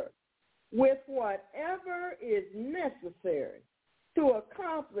another with whatever is necessary to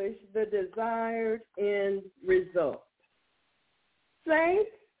accomplish the desired end result.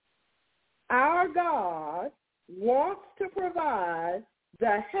 Saints, our God wants to provide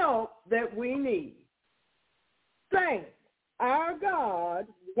the help that we need. Saints, our God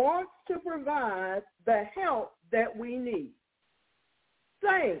wants to provide the help that we need.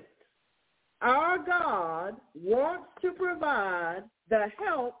 Saints, our God wants to provide the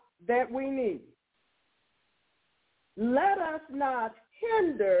help that we need. Let us not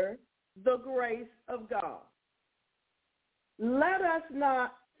hinder the grace of God. Let us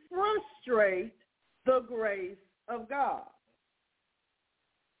not frustrate the grace of God.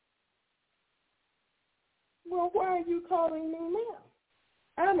 Well, why are you calling me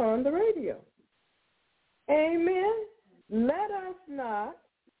now? I'm on the radio. Amen. Let us not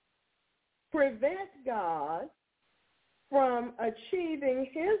prevent God from achieving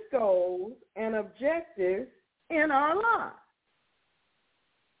his goals and objectives in our lives.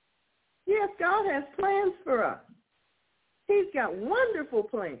 Yes, God has plans for us. He's got wonderful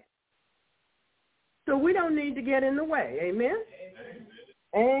plans. So we don't need to get in the way. Amen?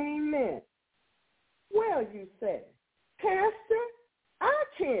 Amen. Well, you say, Pastor, I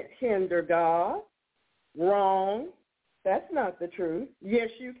can't hinder God. Wrong. That's not the truth. Yes,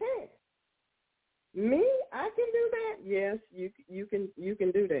 you can. Me? I can do that? Yes, you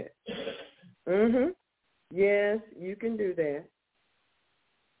can do that. Yes, you can do that.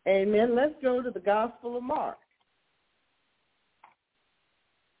 Amen. Let's go to the Gospel of Mark.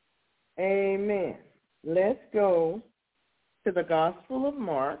 Amen. Let's go to the Gospel of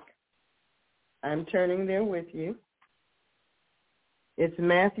Mark. I'm turning there with you. It's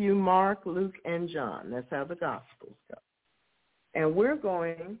Matthew, Mark, Luke, and John. That's how the Gospels go. And we're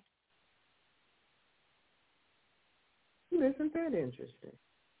going, isn't that interesting?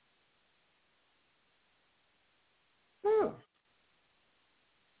 Huh.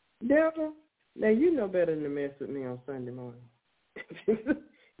 Devil, now you know better than to mess with me on Sunday morning.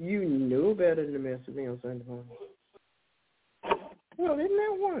 You know better than to mess with me on Sunday morning. Well, isn't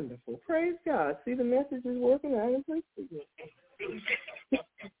that wonderful? Praise God. See, the message is working. I appreciate it.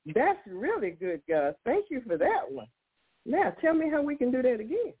 That's really good, God. Thank you for that one. Now, tell me how we can do that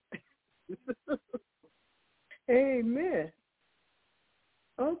again. Amen.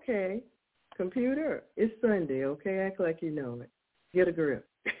 Okay. Computer, it's Sunday, okay? Act like you know it. Get a grip.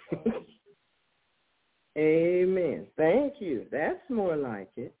 Amen. Thank you. That's more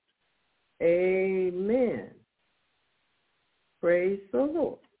like it. Amen. Praise the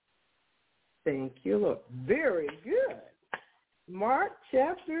Lord. Thank you, Lord. Very good. Mark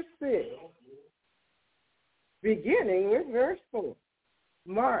chapter 6, beginning with verse 4.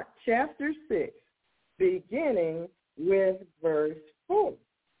 Mark chapter 6, beginning with verse 4.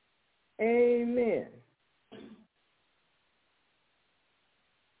 Amen.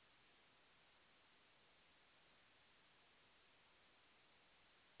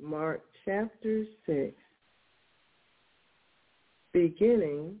 Mark chapter 6,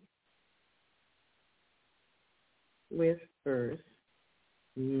 beginning with verse.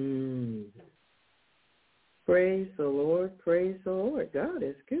 Praise the Lord, praise the Lord. God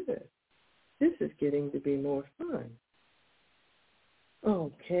is good. This is getting to be more fun.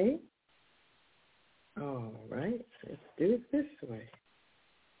 Okay. All right, let's do it this way.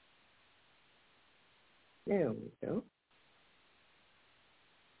 There we go.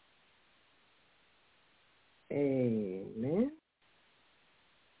 Amen.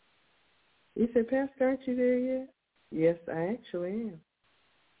 You said, Pastor, aren't you there yet? Yes, I actually am.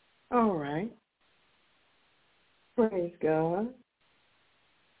 All right. Praise God.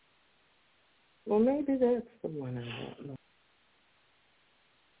 Well, maybe that's the one I don't know.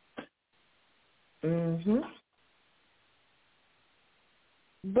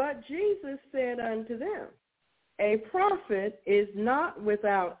 But Jesus said unto them, a prophet is not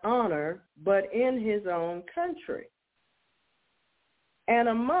without honor, but in his own country, and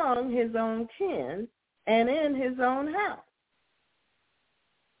among his own kin, and in his own house.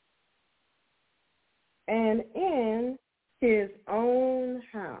 And in his own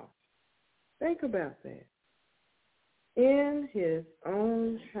house. Think about that. In his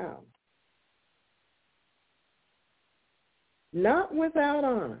own house. Not without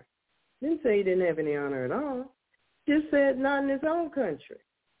honor. Didn't say he didn't have any honor at all. Just said not in his own country.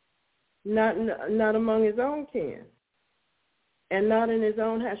 Not among his own kin. And not in his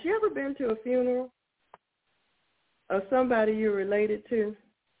own house. You ever been to a funeral of somebody you're related to?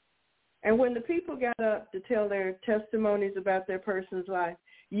 And when the people got up to tell their testimonies about their person's life,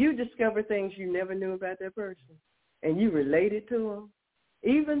 you discover things you never knew about that person. And you related to them,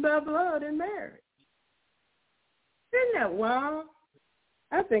 even by blood and marriage. Isn't that wild?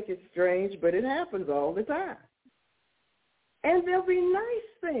 I think it's strange, but it happens all the time. And there'll be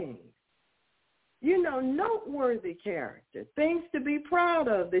nice things. You know, noteworthy character, things to be proud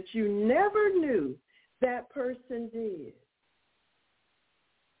of that you never knew that person did.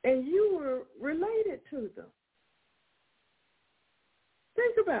 And you were related to them.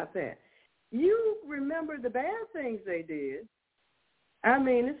 Think about that. You remember the bad things they did. I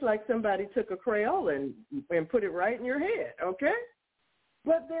mean, it's like somebody took a Crayola and put it right in your head, okay?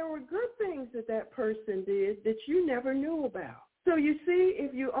 But there were good things that person did that you never knew about. So you see,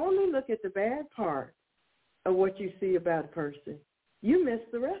 if you only look at the bad part of what you see about a person, you miss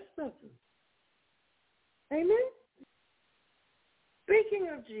the rest of them. Amen? Speaking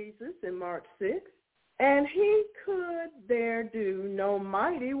of Jesus in Mark 6, and he could there do no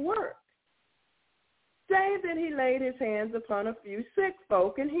mighty work, save that he laid his hands upon a few sick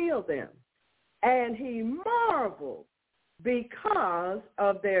folk and healed them. And he marveled because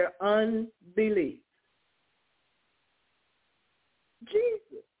of their unbelief.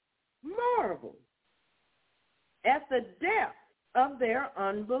 Jesus marveled at the depth of their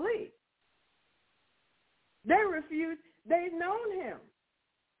unbelief. They refused, they'd known him,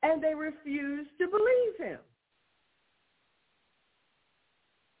 and they refused to believe him.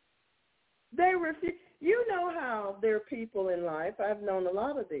 They refused. You know how there are people in life, I've known a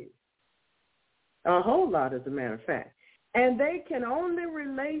lot of these, a whole lot as a matter of fact, and they can only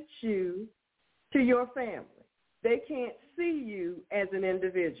relate you to your family. They can't see you as an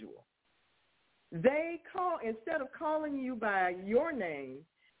individual. They call, instead of calling you by your name,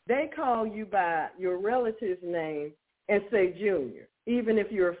 they call you by your relative's name and say Junior, even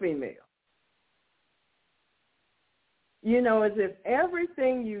if you're a female. You know, as if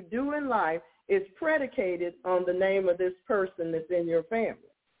everything you do in life is predicated on the name of this person that's in your family.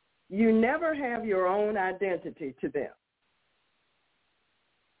 You never have your own identity to them.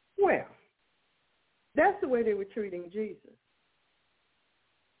 Well, that's the way they were treating Jesus.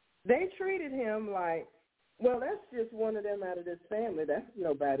 They treated him like, well, that's just one of them out of this family. That's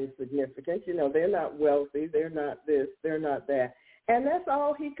nobody significant. You know, they're not wealthy. They're not this. They're not that. And that's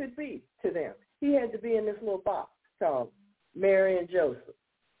all he could be to them. He had to be in this little box called Mary and Joseph.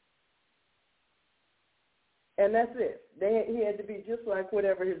 And that's it. He had to be just like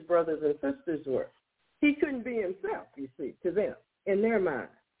whatever his brothers and sisters were. He couldn't be himself, you see, to them, in their mind.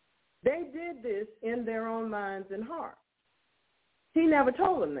 They did this in their own minds and hearts. He never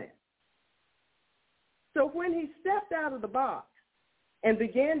told them that. So when he stepped out of the box and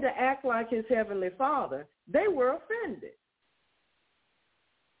began to act like his heavenly Father, they were offended.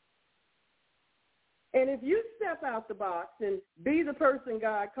 And if you step out the box and be the person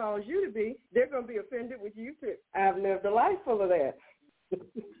God calls you to be, they're going to be offended with you too. I've lived a life full of that.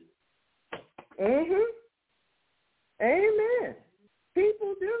 Amen.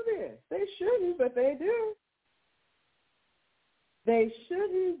 People do this. They shouldn't, but they do. They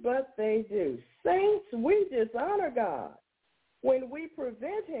shouldn't, but they do. Saints, we dishonor God when we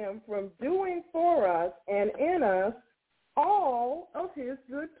prevent him from doing for us and in us all of his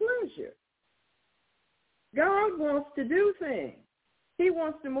good pleasure. God wants to do things. He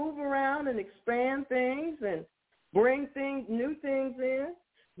wants to move around and expand things and bring things, new things in.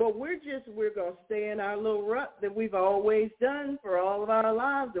 But we're going to stay in our little rut that we've always done for all of our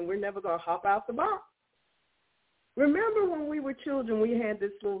lives, and we're never going to hop out the box. Remember when we were children, we had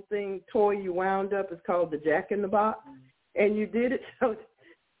this little toy you wound up. It's called the Jack in the Box. And you did it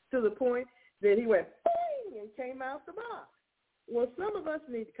to the point that he went, bang, and came out the box. Well, some of us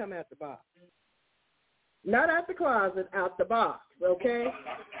need to come out the box. Not out the closet, out the box, okay?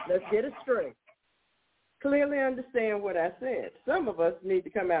 Let's get it straight. Clearly understand what I said. Some of us need to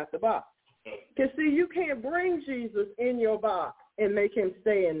come out the box. Because, see, you can't bring Jesus in your box and make him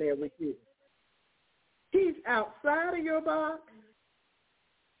stay in there with you. He's outside of your box.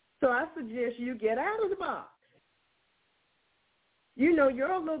 So I suggest you get out of the box. You know,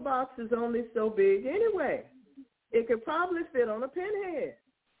 your little box is only so big anyway. It could probably fit on a pinhead.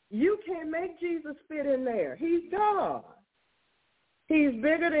 You can't make Jesus fit in there. He's God. He's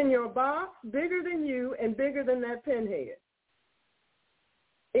bigger than your box, bigger than you, and bigger than that pinhead.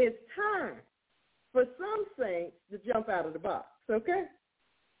 It's time for some saints to jump out of the box, okay?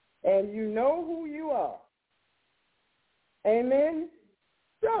 And you know who you are. Amen?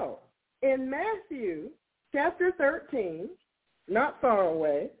 So, in Matthew chapter 13, not far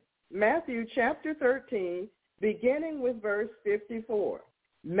away, Matthew chapter 13, beginning with verse 54.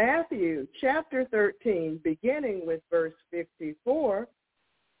 Matthew chapter 13, beginning with verse 54.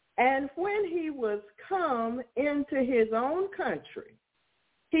 And when he was come into his own country,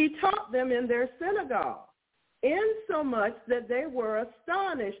 he taught them in their synagogue, insomuch that they were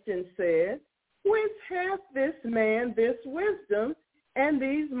astonished and said, Whence hath this man this wisdom and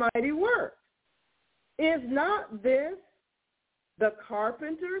these mighty works? Is not this the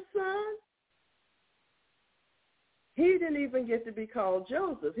carpenter's son? He didn't even get to be called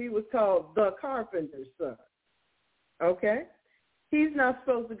Joseph. He was called the carpenter's son. Okay? He's not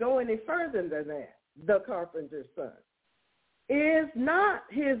supposed to go any further than that, the carpenter's son. Is not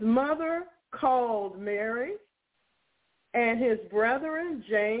his mother called Mary, and his brethren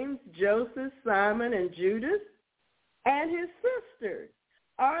James, Joseph, Simon, and Judas, and his sisters?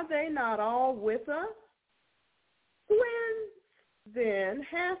 Are they not all with us? When then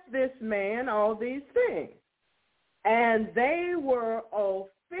hath this man all these things? And they were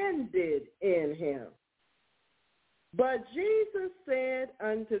offended in him. But Jesus said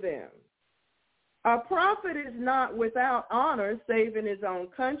unto them, A prophet is not without honor save in his own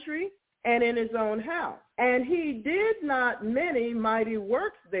country and in his own house. And he did not many mighty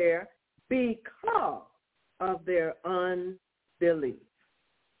works there because of their unbelief.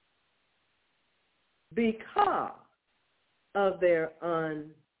 Because of their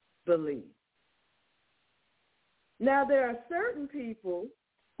unbelief. Now, there are certain people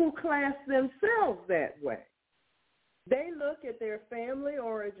who class themselves that way. They look at their family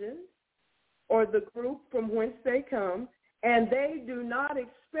origins or the group from whence they come, and they do not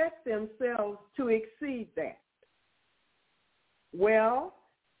expect themselves to exceed that. Well,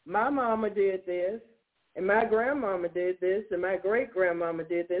 my mama did this, and my grandmama did this, and my great-grandmama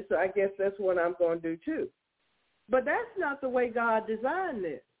did this, so I guess that's what I'm going to do too. But that's not the way God designed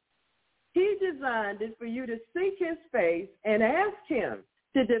this. He designed it for you to seek his face and ask him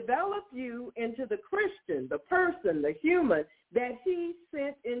to develop you into the Christian, the person, the human that he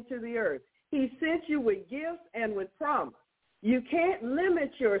sent into the earth. He sent you with gifts and with promise. You can't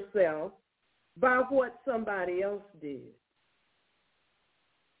limit yourself by what somebody else did.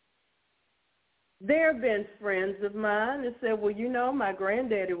 There have been friends of mine that said, well, you know, my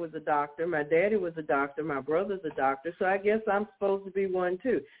granddaddy was a doctor, my daddy was a doctor, my brother's a doctor, so I guess I'm supposed to be one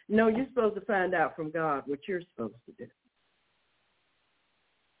too. No, you're supposed to find out from God what you're supposed to do.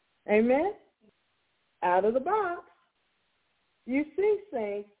 Amen? Out of the box. You see,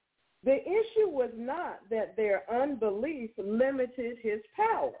 saints, the issue was not that their unbelief limited his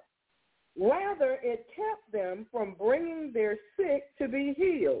power. Rather, it kept them from bringing their sick to be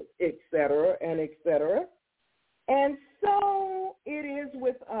healed, etc., and etc. And so it is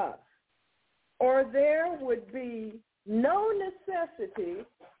with us. Or there would be no necessity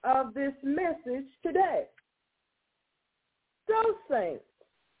of this message today. So, saints,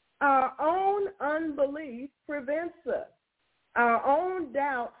 our own unbelief prevents us. Our own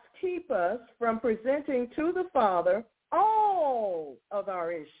doubts keep us from presenting to the Father all of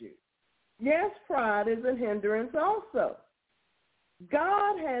our issues. Yes, pride is a hindrance also.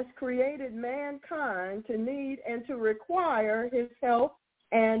 God has created mankind to need and to require his help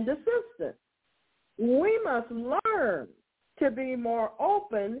and assistance. We must learn to be more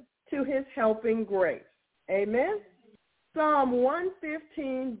open to his helping grace. Amen? Psalm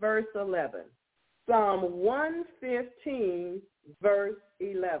 115, verse 11. Psalm 115, verse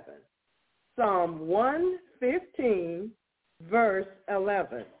 11. Psalm 115, verse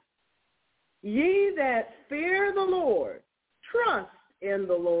 11. Ye that fear the Lord, trust in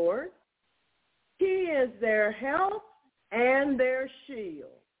the Lord. He is their help and their shield.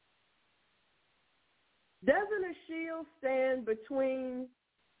 Doesn't a shield stand between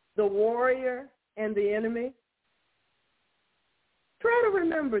the warrior and the enemy? Try to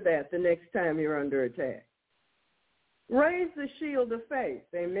remember that the next time you're under attack. Raise the shield of faith.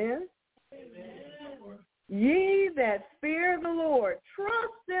 Amen? Amen. Ye that fear the Lord,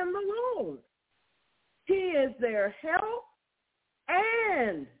 trust in the Lord. He is their help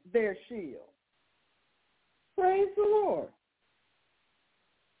and their shield. Praise the Lord.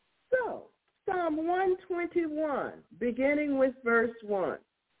 So, Psalm 121, beginning with verse 1.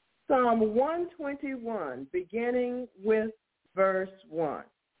 Psalm 121, beginning with verse 1.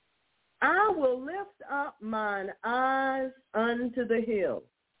 I will lift up mine eyes unto the hills,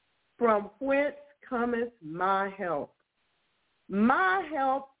 from whence cometh my help. My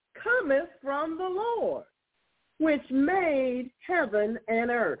help cometh from the Lord, which made heaven and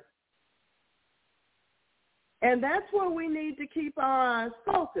earth. And that's where we need to keep our eyes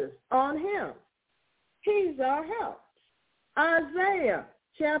focused on him. He's our help. Isaiah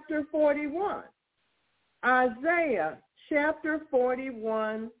chapter 41. Isaiah chapter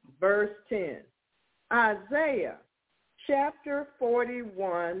 41, verse 10. Isaiah chapter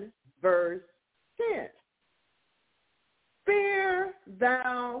 41, verse 10. Fear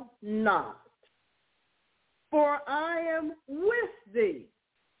thou not, for I am with thee.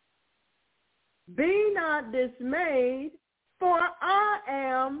 Be not dismayed, for I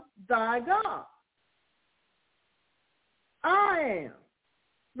am thy God. I am.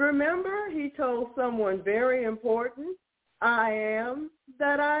 Remember, he told someone very important, I am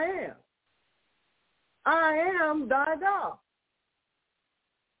that I am. I am thy God.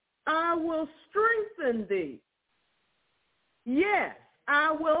 I will strengthen thee. Yes,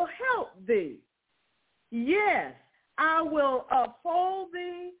 I will help thee. Yes, I will uphold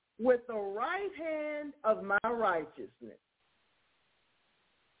thee with the right hand of my righteousness.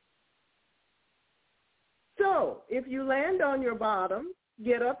 So, if you land on your bottom,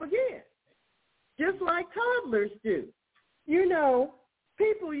 get up again, just like toddlers do. You know,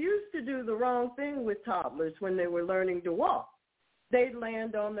 people used to do the wrong thing with toddlers when they were learning to walk. They'd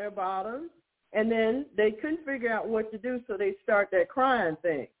land on their bottoms, and then they couldn't figure out what to do, so they'd start that crying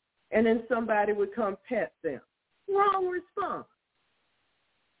thing. And then somebody would come pet them. Wrong response.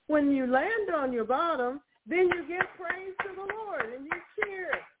 When you land on your bottom, then you give praise to the Lord, and you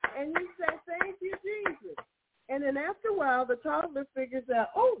cheer, and you say, thank you, Jesus. And then after a while, the toddler figures out,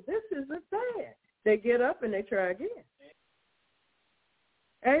 oh, this isn't bad. They get up and they try again.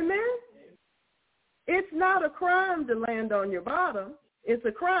 Amen? It's not a crime to land on your bottom. It's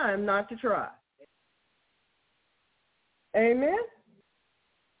a crime not to try. Amen?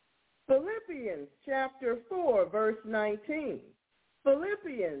 Philippians chapter 4, verse 19.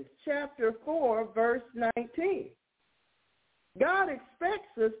 Philippians chapter 4, verse 19. God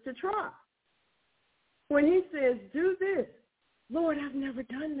expects us to try. When he says, do this, Lord, I've never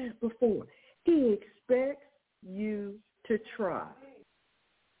done that before. He expects you to try.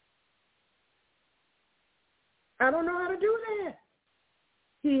 I don't know how to do that.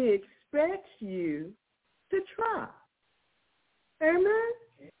 He expects you to try. Amen?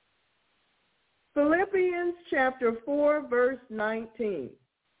 Philippians chapter 4, verse 19.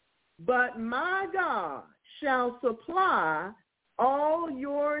 But my God shall supply all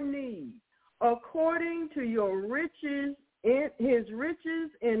your needs according to your riches, in his riches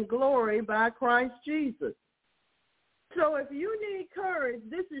in glory by Christ Jesus. So if you need courage,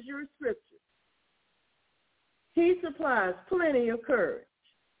 this is your scripture. He supplies plenty of courage.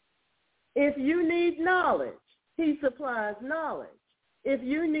 If you need knowledge, he supplies knowledge. If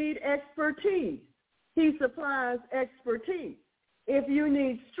you need expertise, he supplies expertise. If you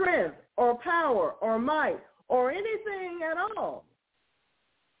need strength or power or might or anything at all,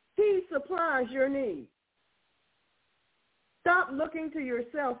 he supplies your needs. Stop looking to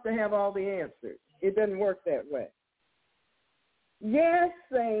yourself to have all the answers. It doesn't work that way. Yes,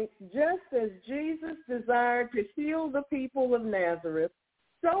 saints, just as Jesus desired to heal the people of Nazareth,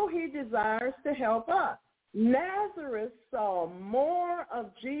 so he desires to help us. Nazareth saw more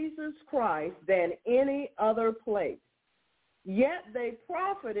of Jesus Christ than any other place, yet they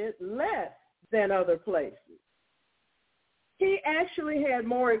profited less than other places. He actually had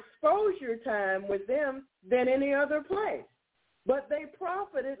more exposure time with them than any other place, but they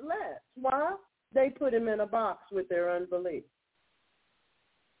profited less. Why? They put him in a box with their unbelief.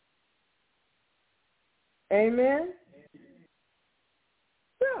 Amen?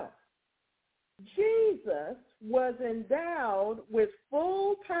 So, Jesus was endowed with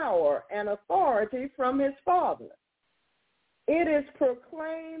full power and authority from his Father. It is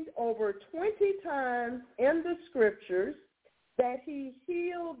proclaimed over 20 times in the scriptures that he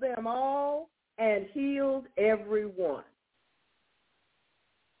healed them all and healed everyone.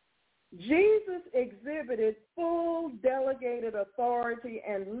 Jesus exhibited full delegated authority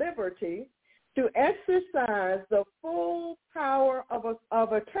and liberty to exercise the full power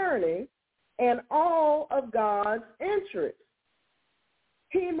of attorney and all of God's interests.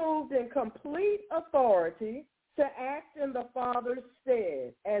 He moved in complete authority to act in the Father's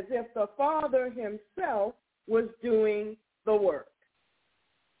stead, as if the Father himself was doing the work.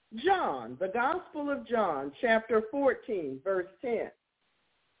 John, the Gospel of John, chapter 14, verse 10.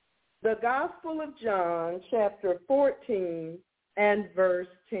 The Gospel of John, chapter 14 and verse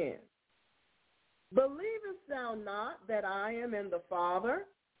 10. Believest thou not that I am in the Father,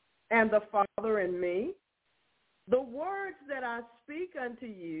 and the Father in me? The words that I speak unto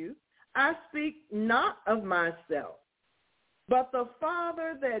you, I speak not of myself, but the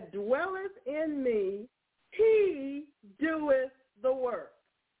Father that dwelleth in me, he doeth the work.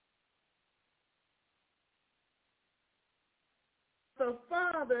 The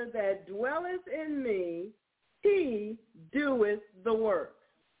Father that dwelleth in me, he doeth the work.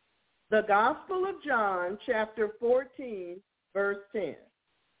 The Gospel of John, chapter 14, verse 10.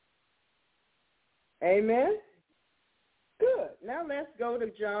 Amen? Good. Now let's go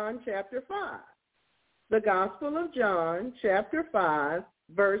to John chapter 5. The Gospel of John chapter 5,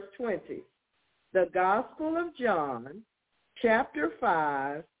 verse 20. The Gospel of John chapter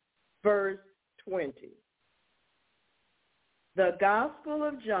 5, verse 20. The Gospel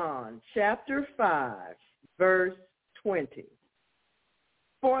of John chapter 5, verse 20.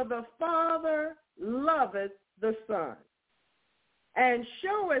 For the Father loveth the Son, and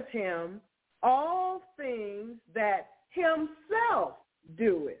showeth him all things that himself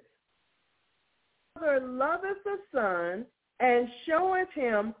doeth. The Father loveth the Son, and showeth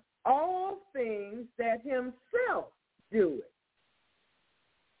him all things that himself doeth.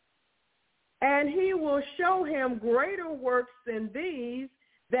 And he will show him greater works than these,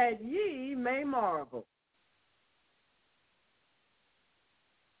 that ye may marvel.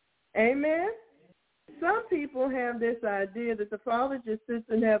 Amen? Some people have this idea that the Father just sits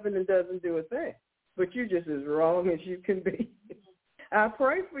in heaven and doesn't do a thing. But you're just as wrong as you can be. I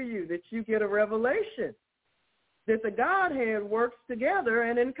pray for you that you get a revelation that the Godhead works together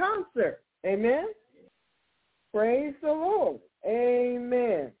and in concert. Amen? Praise the Lord.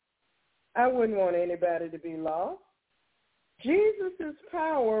 Amen. I wouldn't want anybody to be lost. Jesus'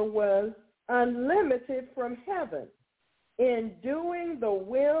 power was unlimited from heaven in doing the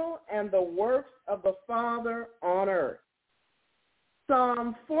will and the works of the Father on earth.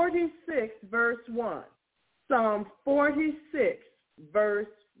 Psalm 46, verse 1. Psalm 46, verse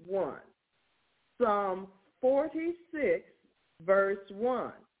 1. Psalm 46, verse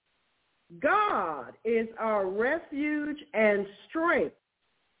 1. God is our refuge and strength,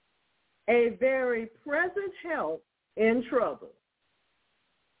 a very present help in trouble.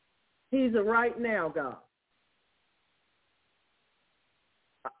 He's a right now God.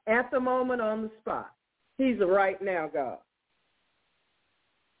 At the moment, on the spot. He's a right now God.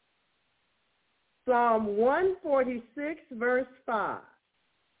 Psalm 146, verse 5.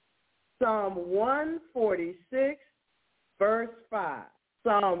 Psalm 146, verse 5.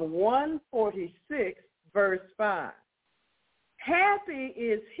 Psalm 146, verse 5. Happy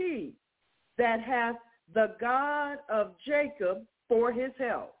is he that hath the God of Jacob for his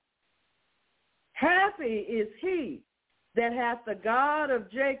help. Happy is he that hath the God of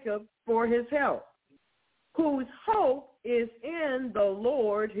Jacob for his help, whose hope is in the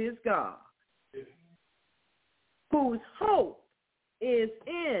Lord his God. Whose hope is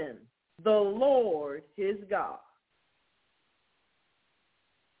in the Lord his God.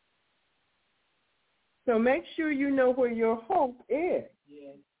 So make sure you know where your hope is.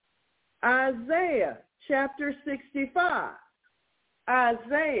 Yes. Isaiah chapter 65.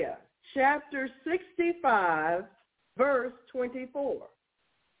 Isaiah chapter 65, verse 24.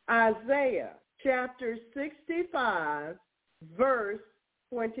 Isaiah chapter 65, verse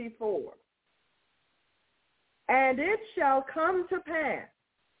 24. And it shall come to pass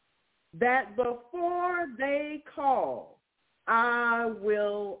that before they call, I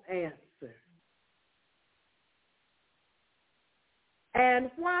will answer.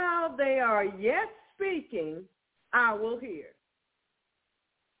 And while they are yet speaking, I will hear.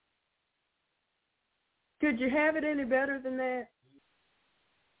 Could you have it any better than that?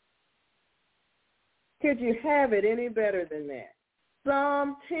 Could you have it any better than that?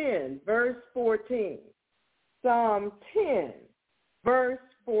 Psalm 10, verse 14. Psalm 10, verse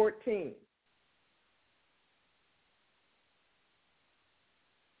 14.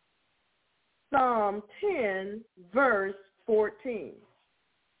 Psalm 10, verse 14.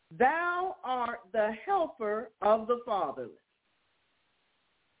 Thou art the helper of the fatherless.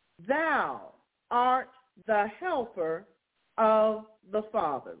 Thou art the helper of the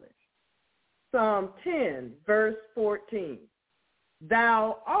fatherless. Psalm 10, verse 14.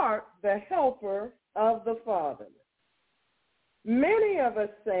 Thou art the helper of the fatherless. Many of us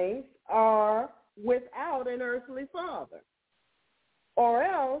saints are without an earthly father, or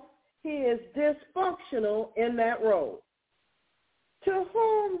else he is dysfunctional in that role. To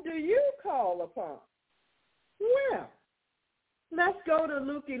whom do you call upon? Well, let's go to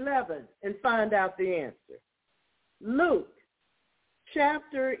Luke 11 and find out the answer. Luke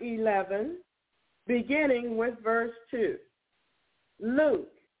chapter 11, beginning with verse 2.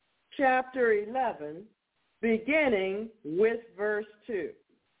 Luke chapter 11, beginning with verse 2.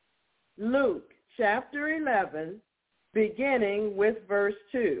 Luke chapter 11, beginning with verse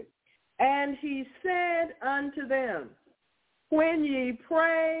 2. And he said unto them, when ye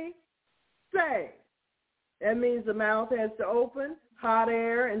pray, say. That means the mouth has to open, hot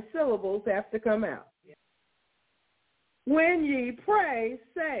air and syllables have to come out. When ye pray,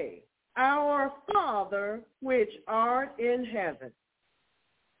 say, Our Father which art in heaven,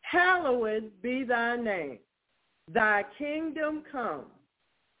 hallowed be thy name. Thy kingdom come,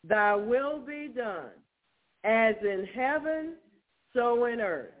 thy will be done, as in heaven, so in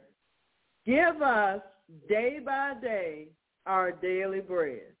earth. Give us day by day our daily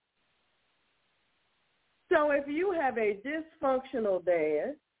bread. So if you have a dysfunctional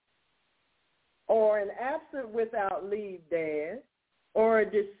dad, or an absent without leave dad, or a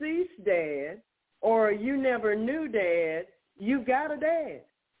deceased dad, or a you never knew dad, you got a dad.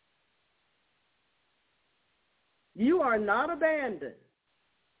 You are not abandoned.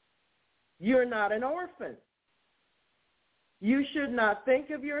 You're not an orphan. You should not think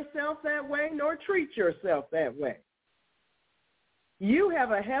of yourself that way, nor treat yourself that way. You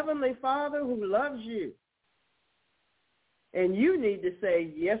have a heavenly Father who loves you. And you need to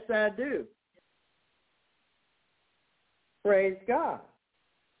say, yes, I do. Praise God.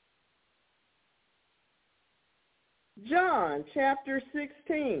 John chapter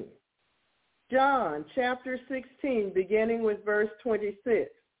 16. John chapter 16, beginning with verse 26.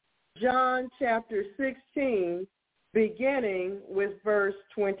 John chapter 16, beginning with verse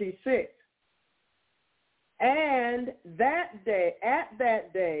 26. And at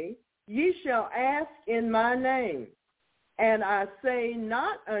that day, ye shall ask in my name. And I say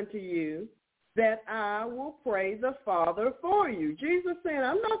not unto you that I will pray the Father for you. Jesus saying,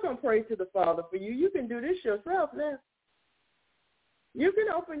 I'm not going to pray to the Father for you. You can do this yourself now. You can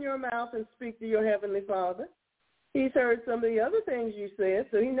open your mouth and speak to your Heavenly Father. He's heard some of the other things you said,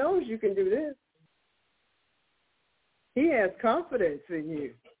 so he knows you can do this. He has confidence in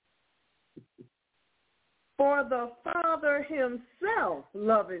you. For the Father himself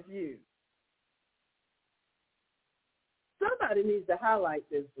loveth you. Somebody needs to highlight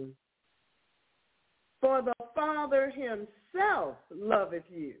this one. For the Father himself loveth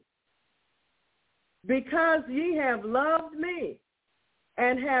you, because ye have loved me,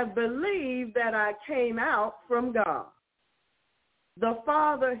 and have believed that I came out from God. The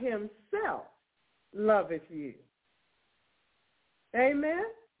Father himself loveth you. Amen?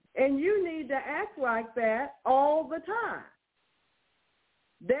 And you need to act like that all the time.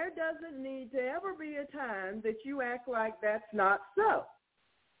 There doesn't need to ever be a time that you act like that's not so.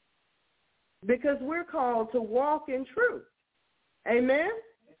 Because we're called to walk in truth. Amen?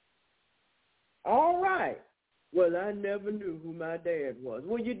 All right. Well, I never knew who my dad was.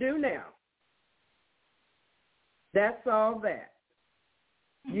 Well, you do now. That's all that.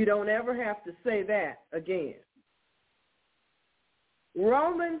 You don't ever have to say that again.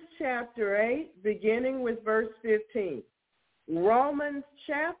 Romans chapter 8, beginning with verse 15. Romans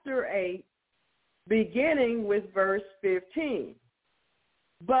chapter 8, beginning with verse 15.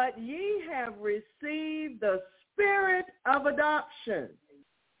 But ye have received the spirit of adoption,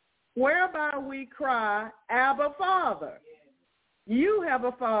 whereby we cry, Abba, Father. You have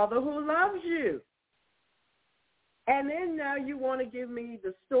a Father who loves you. And then now you want to give me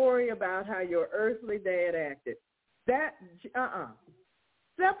the story about how your earthly dad acted.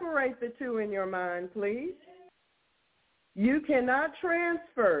 Separate the two in your mind, please. You cannot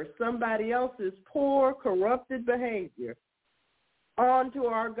transfer somebody else's poor, corrupted behavior onto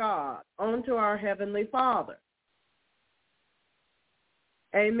our God, onto our Heavenly Father.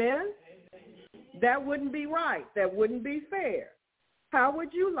 Amen? That wouldn't be right. That wouldn't be fair. How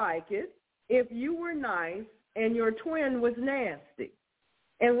would you like it if you were nice and your twin was nasty?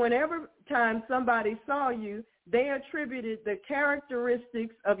 And whenever time somebody saw you, they attributed the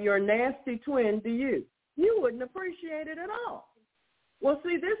characteristics of your nasty twin to you. You wouldn't appreciate it at all. Well,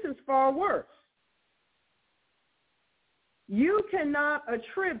 see, this is far worse. You cannot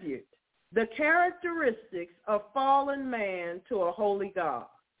attribute the characteristics of fallen man to a holy God.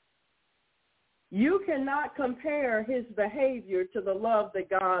 You cannot compare his behavior to the love that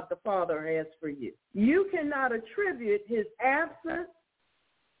God the Father has for you. You cannot attribute his absence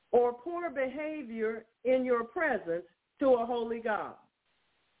or poor behavior in your presence to a holy God.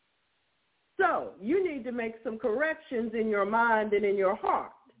 So you need to make some corrections in your mind and in your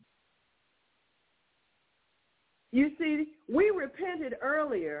heart. You see, we repented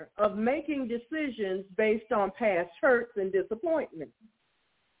earlier of making decisions based on past hurts and disappointments.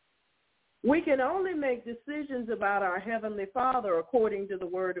 We can only make decisions about our Heavenly Father according to the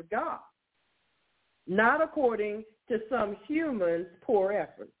Word of God, not according to some human's poor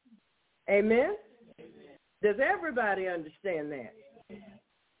efforts. Amen? Does everybody understand that?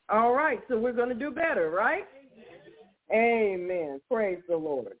 All right, so we're going to do better, right? Amen. Praise the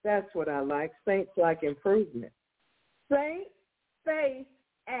Lord. That's what I like. Saints like improvement. Saints, faith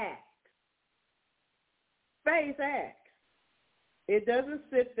acts. Faith acts. It doesn't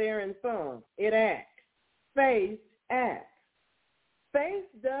sit there and thumb. It acts. Faith acts. Faith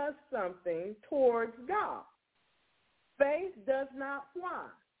does something towards God. Faith does not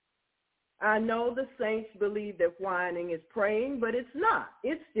whine. I know the saints believe that whining is praying, but it's not.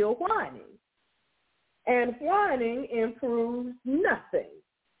 It's still whining. And whining improves nothing.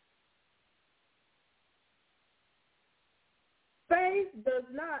 Faith does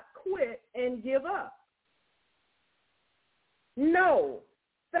not quit and give up. No,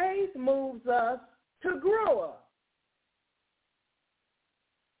 faith moves us to grow up.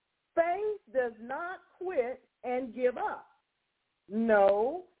 Faith does not quit and give up.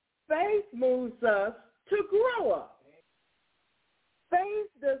 No, faith moves us to grow up. Faith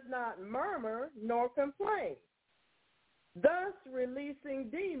does not murmur nor complain, thus releasing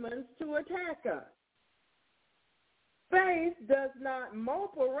demons to attack us. Faith does not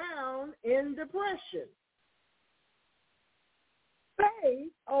mope around in depression.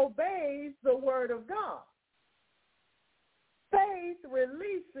 Faith obeys the Word of God. Faith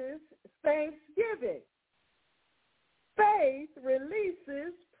releases thanksgiving. Faith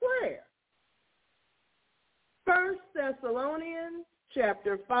releases prayer. 1 Thessalonians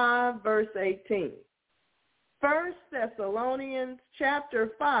chapter 5, verse 18. 1 Thessalonians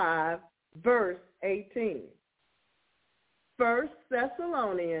chapter 5, verse 18. 1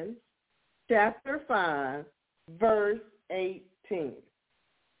 Thessalonians chapter 5, verse 18.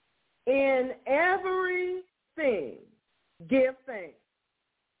 In everything, give thanks.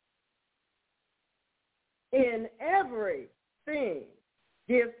 In everything,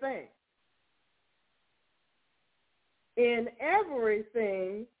 give thanks. In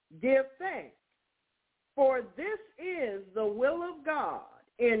everything, give thanks. For this is the will of God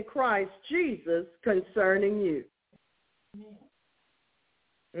in Christ Jesus concerning you.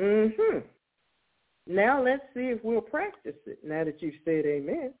 Now let's see if we'll practice it now that you've said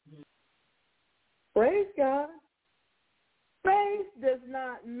amen. Praise God. Faith does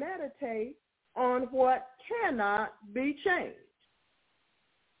not meditate on what cannot be changed.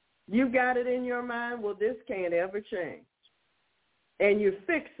 You've got it in your mind, well, this can't ever change. And you're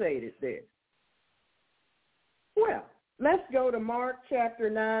fixated there. Well, let's go to Mark chapter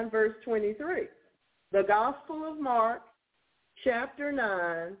 9, verse 23. The Gospel of Mark chapter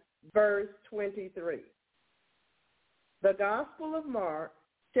 9, verse 23. The Gospel of Mark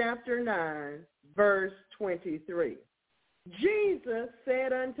chapter 9, verse 23. Jesus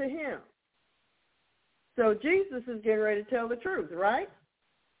said unto him. So Jesus is getting ready to tell the truth, right?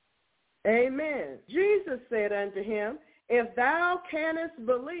 Amen. Jesus said unto him, if thou canst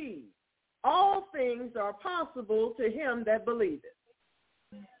believe, all things are possible to him that believeth.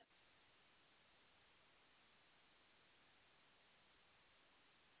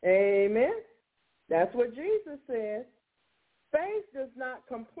 Amen. That's what Jesus said. Faith does not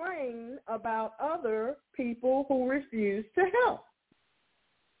complain about other people who refuse to help.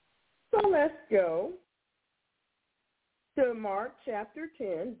 So let's go to Mark chapter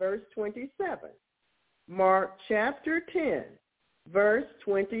 10, verse 27. Mark chapter 10, verse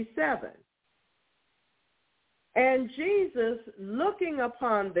 27. And Jesus, looking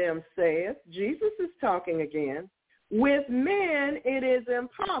upon them, saith, Jesus is talking again, with men it is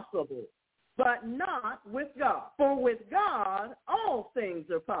impossible, but not with God. For with God all things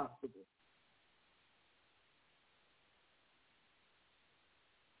are possible.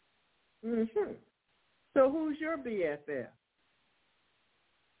 So who's your BFF?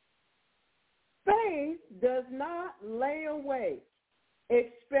 Faith does not lay awake,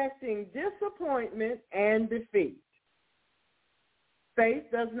 expecting disappointment and defeat. Faith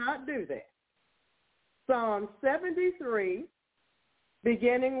does not do that. Psalm 73,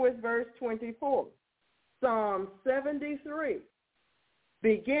 beginning with verse 24. Psalm 73,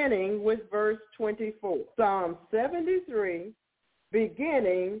 beginning with verse 24. Psalm 73,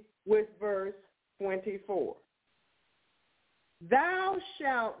 beginning with verse 24. Thou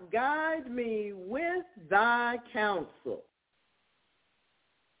shalt guide me with thy counsel.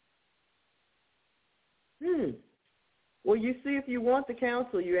 Well, you see, if you want the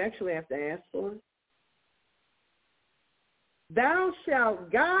counsel, you actually have to ask for it. Thou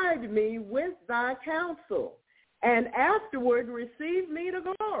shalt guide me with thy counsel, and afterward receive me to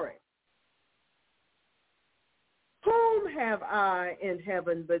glory. Whom have I in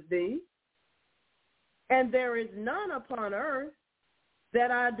heaven but thee? And there is none upon earth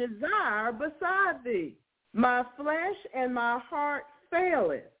that I desire beside thee. My flesh and my heart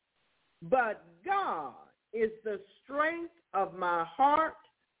faileth, but God is the strength of my heart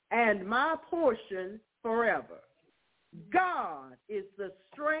and my portion forever. God is the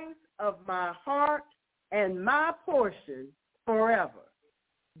strength of my heart and my portion forever.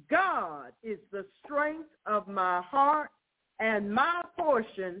 God is the strength of my heart and my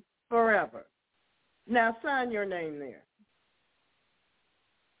portion forever. Now sign your name there.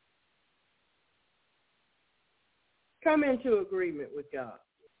 Come into agreement with God.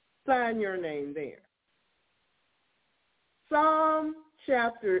 Sign your name there. Psalm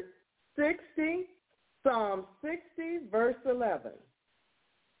chapter 60, Psalm 60, verse 11.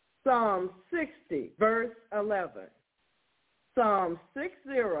 Psalm 60, verse 11. Psalm 60,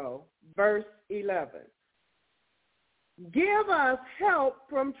 verse 11. Give us help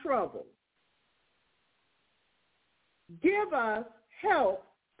from trouble. Give us help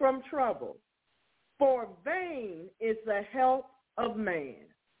from trouble, for vain is the help of man.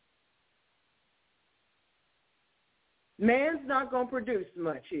 Man's not going to produce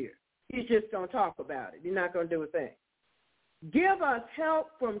much here. He's just going to talk about it. He's not going to do a thing. Give us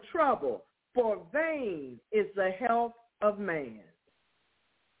help from trouble, for vain is the help of man.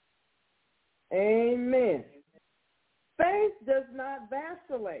 Amen. Faith does not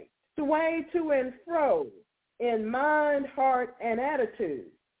vacillate, sway to and fro in mind, heart, and attitude.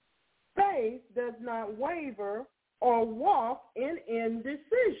 Faith does not waver or walk in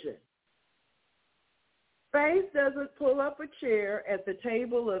indecision. Faith doesn't pull up a chair at the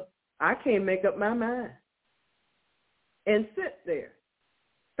table of, I can't make up my mind, and sit there.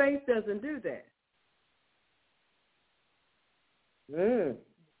 Faith doesn't do that.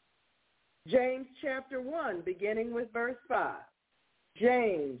 James chapter 1, beginning with verse 5.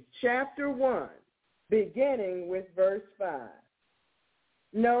 James chapter 1, beginning with verse 5.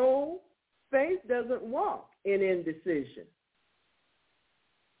 No, faith doesn't walk in indecision.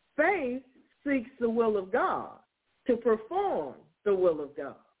 Faith seeks the will of God to perform the will of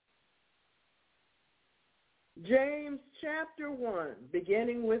God. James chapter 1,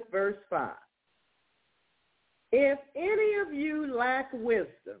 beginning with verse 5. If any of you lack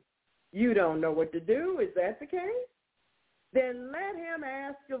wisdom, you don't know what to do, is that the case? Then let him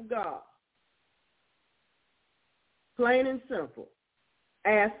ask of God. Plain and simple.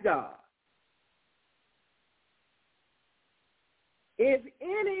 Ask God. If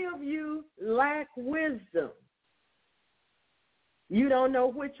any of you lack wisdom, you don't know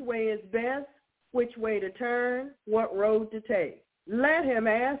which way is best, which way to turn, what road to take. Let him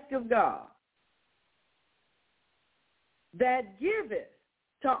ask of God, that giveth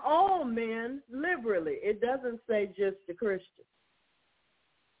to all men liberally. It doesn't say just to Christians.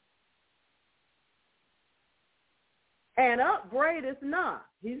 And upbraideth not.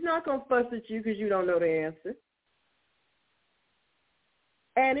 He's not going to fuss at you because you don't know the answer.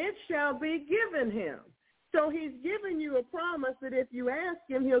 And it shall be given him. So he's giving you a promise that if you ask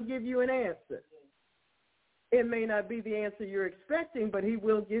him, he'll give you an answer. It may not be the answer you're expecting, but he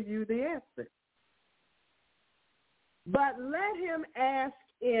will give you the answer. But let him ask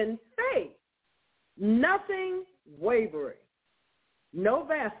in faith, nothing wavering, no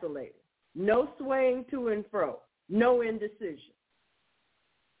vacillating, no swaying to and fro, no indecision.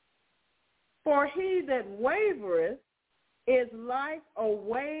 For he that wavereth is like a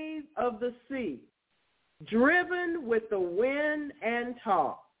wave of the sea, driven with the wind and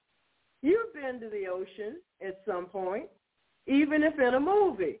tossed. You've been to the ocean at some point, even if in a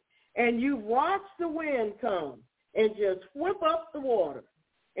movie, and you've watched the wind come and just whip up the water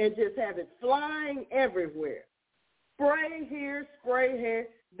and just have it flying everywhere. Spray here, spray here,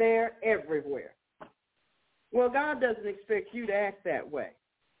 there, everywhere. Well, God doesn't expect you to act that way.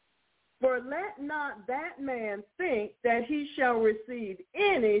 For let not that man think that he shall receive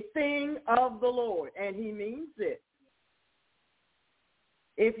anything of the Lord, and he means it.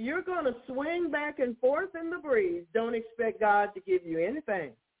 If you're going to swing back and forth in the breeze, don't expect God to give you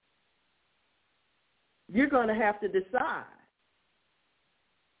anything. You're going to have to decide.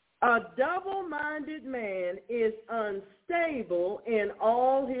 A double-minded man is unstable in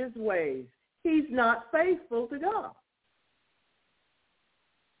all his ways. He's not faithful to God.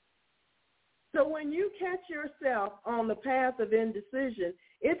 So when you catch yourself on the path of indecision,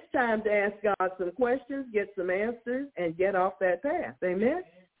 it's time to ask God some questions, get some answers, and get off that path. Amen?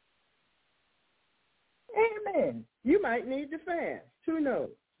 Amen. You might need to fast. Who knows?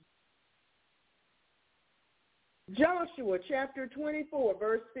 Joshua chapter 24,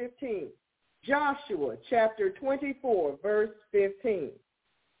 verse 15. Joshua chapter 24, verse 15.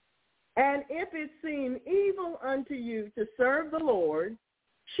 And if it seem evil unto you to serve the Lord,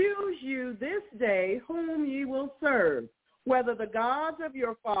 choose you this day whom ye will serve, whether the gods of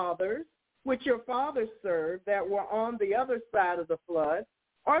your fathers, which your fathers served, that were on the other side of the flood,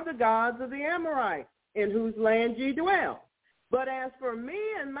 or the gods of the Amorites, in whose land ye dwell. But as for me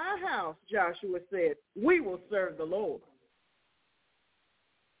and my house, Joshua said, we will serve the Lord.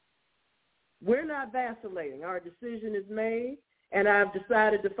 We're not vacillating. Our decision is made, and I've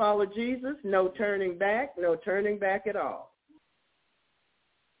decided to follow Jesus. No turning back at all.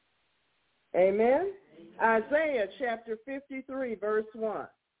 Amen? Isaiah chapter 53, verse 1.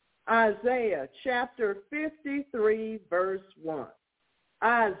 Isaiah chapter 53, verse 1.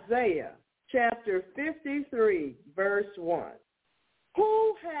 Isaiah chapter 53, verse 1.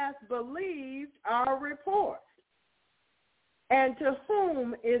 Who hath believed our report? And to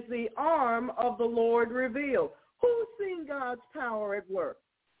whom is the arm of the Lord revealed? Who's seen God's power at work?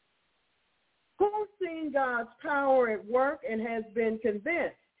 Who's seen God's power at work and has been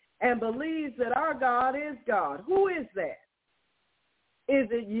convinced and believes that our God is God? Who is that? Is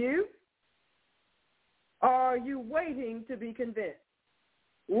it you? Or are you waiting to be convinced?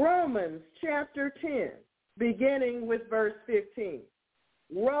 Romans chapter 10, beginning with verse 15.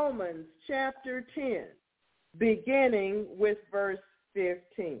 Romans chapter 10, beginning with verse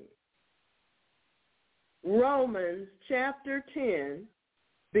 15. Romans chapter 10,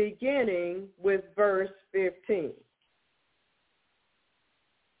 beginning with verse 15.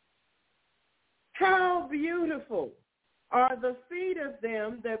 How beautiful are the feet of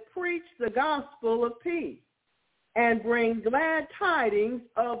them that preach the gospel of peace and bring glad tidings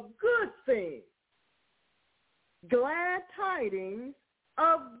of good things. Glad tidings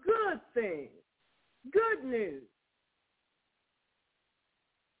of good things. Good news.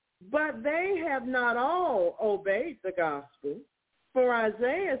 But they have not all obeyed the gospel. For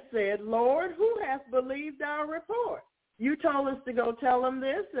Isaiah said, Lord, who hath believed our report? You told us to go tell them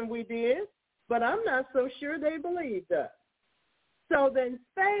this, and we did, but I'm not so sure they believed us. So then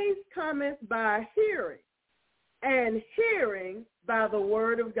faith cometh by hearing, and hearing by the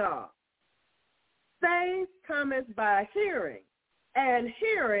word of God. Faith cometh by hearing, and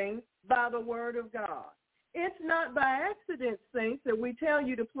hearing by the word of God. It's not by accident, saints, that we tell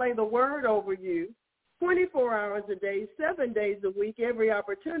you to play the word over you 24 hours a day, 7 days a week, every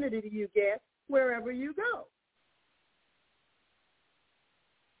opportunity you get, wherever you go.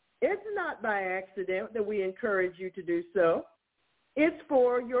 It's not by accident that we encourage you to do so. It's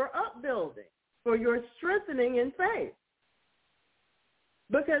for your upbuilding, for your strengthening in faith.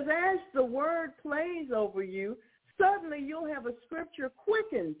 Because as the word plays over you, suddenly you'll have a scripture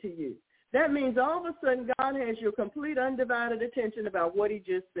quickened to you. That means all of a sudden God has your complete undivided attention about what he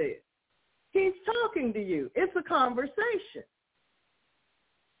just said. He's talking to you. It's a conversation.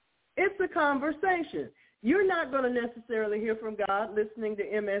 It's a conversation. You're not going to necessarily hear from God listening to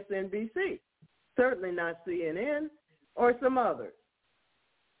MSNBC, certainly not CNN or some others.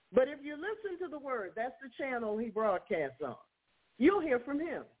 But if you listen to the word, that's the channel he broadcasts on. You'll hear from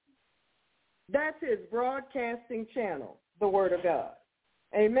him. That's his broadcasting channel, the word of God.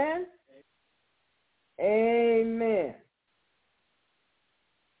 Amen? Amen.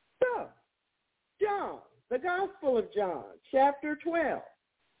 So, John, the Gospel of John, chapter 12.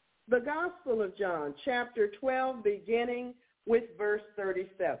 The Gospel of John, chapter 12, beginning with verse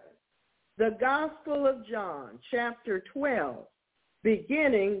 37. The Gospel of John, chapter 12,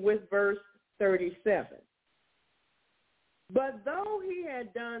 beginning with verse 37. But though he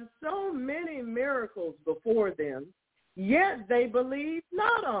had done so many miracles before them, yet they believed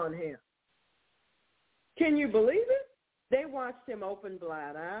not on him. Can you believe it? They watched him open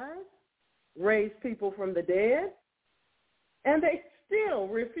blind eyes, raise people from the dead, and they still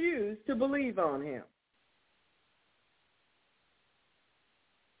refused to believe on him.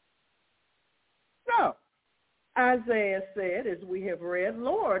 So, Isaiah said, as we have read,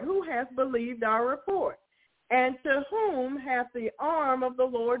 Lord, who hath believed our report? And to whom hath the arm of the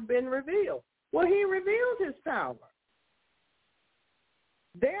Lord been revealed? Well, he revealed his power.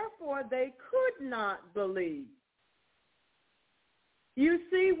 Therefore, they could not believe. You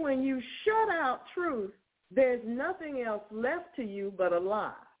see, when you shut out truth, there's nothing else left to you but a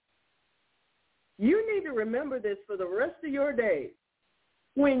lie. You need to remember this for the rest of your days.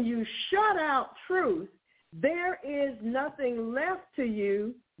 When you shut out truth, there is nothing left to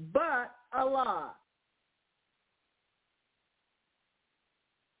you but a lie.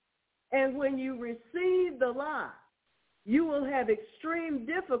 And when you receive the lie, you will have extreme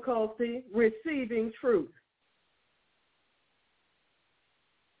difficulty receiving truth.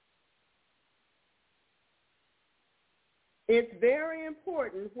 It's very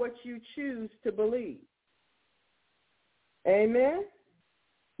important what you choose to believe. Amen?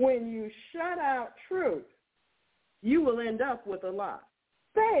 When you shut out truth, you will end up with a lie.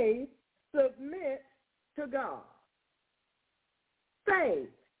 Faith submits to God. Faith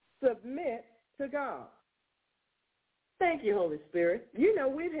submits to God. Thank you, Holy Spirit. You know,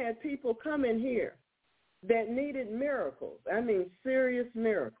 we've had people come in here that needed miracles. I mean, serious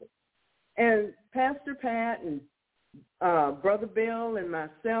miracles. And Pastor Pat and Brother Bill and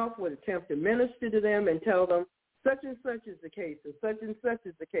myself would attempt to minister to them and tell them such and such is the case, and such is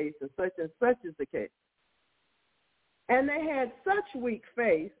the case, and such is the case. And they had such weak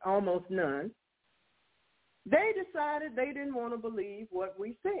faith, almost none, they decided they didn't want to believe what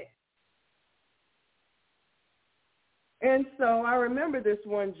we said. And so I remember this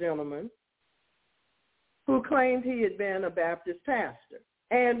one gentleman who claimed he had been a Baptist pastor.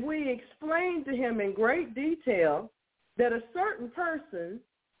 And we explained to him in great detail that a certain person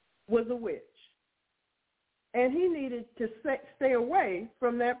was a witch. And he needed to stay away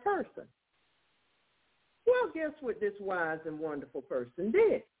from that person. Well, guess what this wise and wonderful person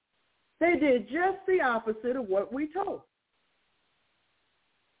did? They did just the opposite of what we told.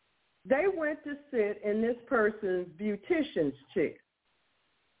 They went to sit in this person's beautician's chair.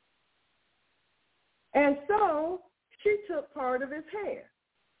 And so she took part of his hair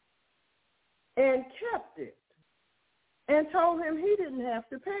and kept it and told him he didn't have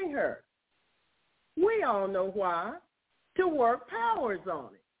to pay her. We all know why, to work powers on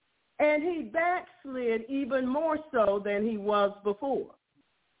it. And he backslid even more so than he was before.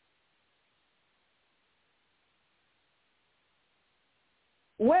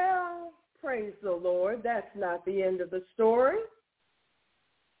 Well, praise the Lord, that's not the end of the story.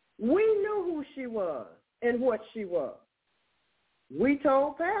 We knew who she was and what she was. We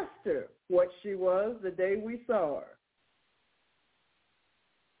told Pastor what she was the day we saw her.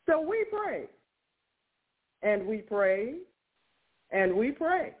 So we prayed, and we prayed, and we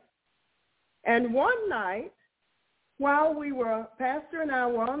prayed. And one night, while Pastor and I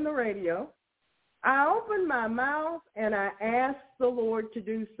were on the radio, I opened my mouth and I asked the Lord to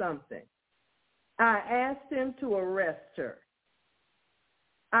do something. I asked him to arrest her.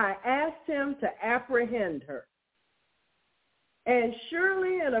 I asked him to apprehend her. And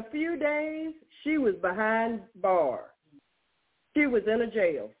surely in a few days, she was behind bars. She was in a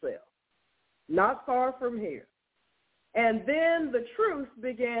jail cell, not far from here. And then the truth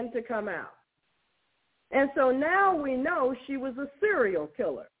began to come out. And so now we know she was a serial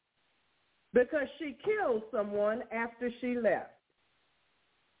killer because she killed someone after she left.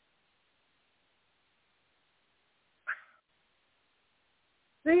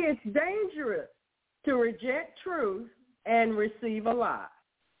 See, it's dangerous to reject truth and receive a lie.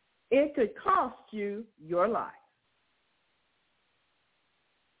 It could cost you your life.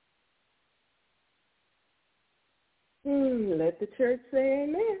 Let the church say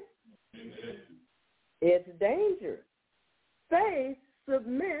amen. It's dangerous. Faith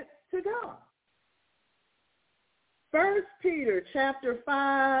submits to God. 1 Peter chapter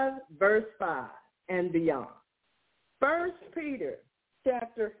 5, verse 5 and beyond. 1 Peter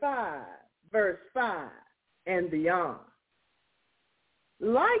chapter 5, verse 5 and beyond.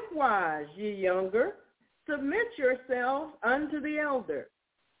 Likewise, ye younger, submit yourselves unto the elder.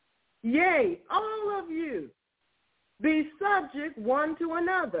 Yea, all of you, be subject one to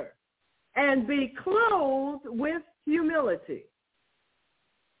another, and be clothed with humility.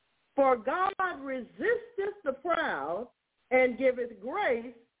 For God resisteth the proud, and giveth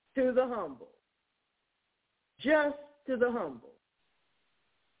grace to the humble. Just to the humble.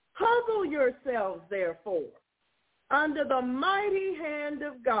 Humble yourselves, therefore, under the mighty hand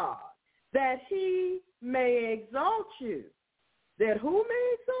of God, that he may exalt you. That who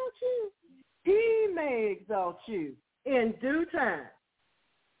may exalt you? He may exalt you in due time.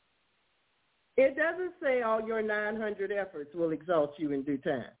 It doesn't say all your 900 efforts will exalt you in due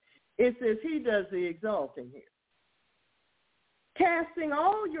time. It says he does the exalting here. Casting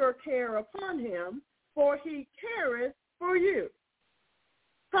all your care upon him, for he careth for you.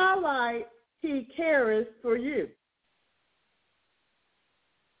 Highlight, he careth for you.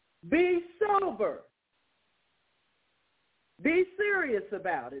 Be sober. Be serious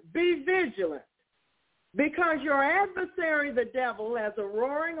about it. Be vigilant. Because your adversary, the devil, as a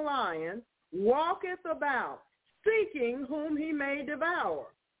roaring lion, walketh about, seeking whom he may devour.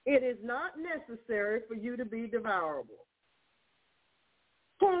 It is not necessary for you to be devourable.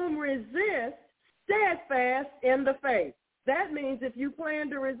 Whom resist steadfast in the faith. That means if you plan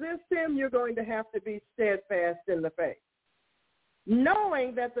to resist him, you're going to have to be steadfast in the faith.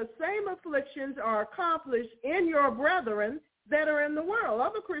 knowing that the same afflictions are accomplished in your brethren that are in the world.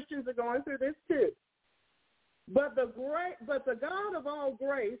 Other Christians are going through this too. But the God of all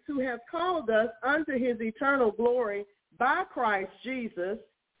grace, who has called us unto his eternal glory by Christ Jesus,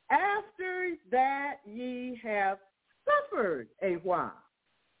 after that ye have suffered a while.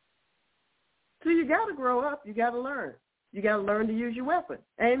 So you got to grow up. You got to learn. You got to learn to use your weapon.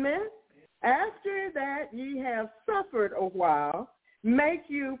 Amen? After that ye have suffered a while, make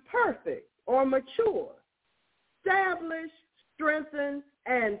you perfect or mature, establish, strengthen,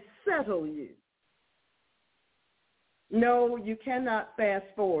 and settle you. No, you cannot fast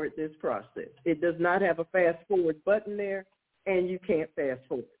forward this process. It does not have a fast forward button there, and you can't fast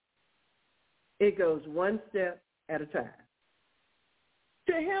forward. It goes one step at a time.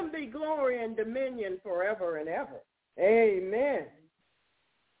 To him be glory and dominion forever and ever. Amen.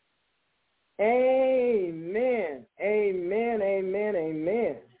 Amen. Amen. Amen.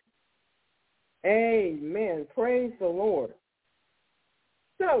 Amen. Amen. Praise the Lord.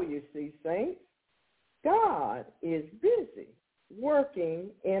 So you see, saints, God is busy working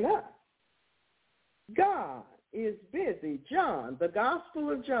in us. God is busy. John, the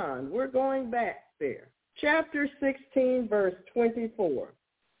Gospel of John, we're going back there. Chapter 16, verse 24.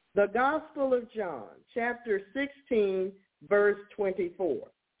 The Gospel of John, chapter 16, verse 24.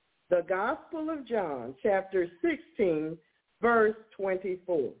 The Gospel of John, chapter 16, verse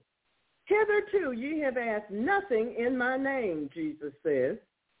 24. Hitherto ye have asked nothing in my name, Jesus says.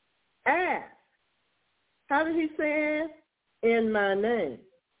 Ask. How did he say ask? In my name.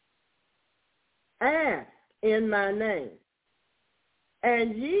 Ask in my name.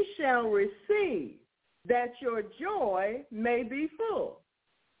 And ye shall receive, that your joy may be full.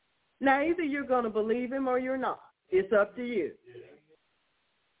 Now, either you're going to believe him or you're not. It's up to you.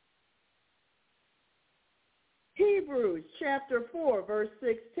 Hebrews chapter 4, verse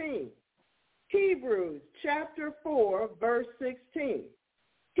 16. Hebrews chapter 4, verse 16.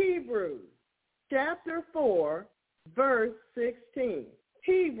 Hebrews chapter 4, verse 16.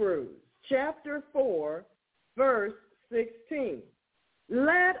 Hebrews chapter 4, verse 16.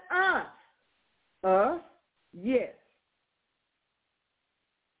 Let us, yes,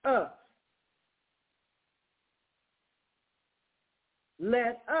 us.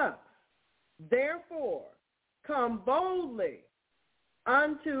 Let us, therefore, come boldly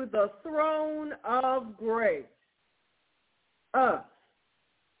unto the throne of grace. Us,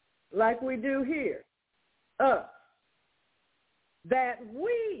 like we do here. Us, that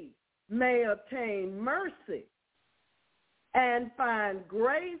we may obtain mercy and find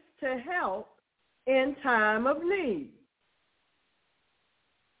grace to help in time of need.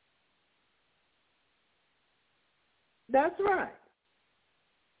 That's right.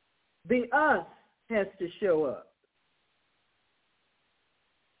 The us has to show up.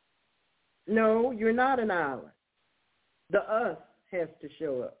 No, you're not an island. The us has to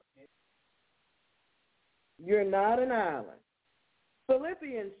show up. You're not an island.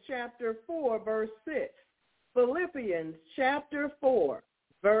 Philippians chapter 4, verse 6. Philippians chapter 4,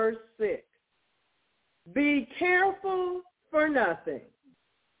 verse 6. Be careful for nothing.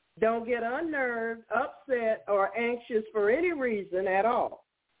 Don't get unnerved, upset, or anxious for any reason at all.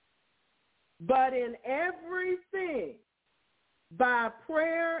 But in everything, by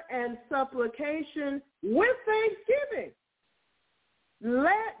prayer and supplication with thanksgiving,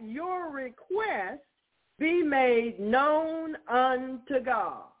 let your request be made known unto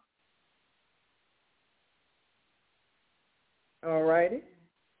God. All righty.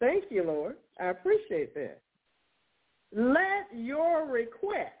 Thank you, Lord. I appreciate that. Let your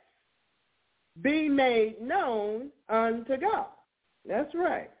request be made known unto God. That's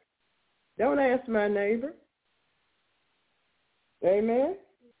right. Don't ask my neighbor. Amen.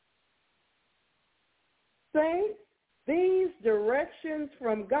 Saints, these directions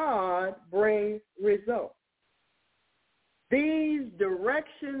from God bring results. These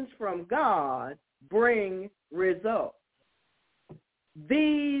directions from God bring results.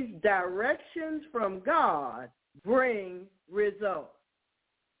 These directions from God bring results.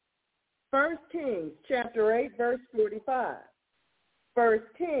 1 Kings chapter 8, verse 45. 1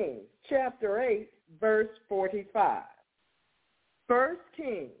 Kings chapter 8, verse 45. 1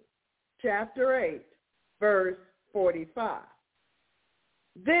 Kings chapter 8, verse 45.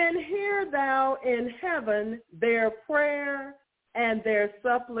 Then hear thou in heaven their prayer and their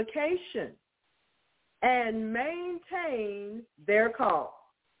supplication, and maintain their cause.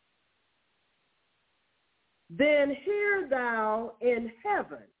 Then hear thou in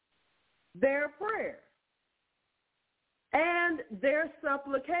heaven their prayer and their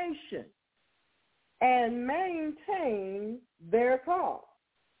supplication, and maintain their cause.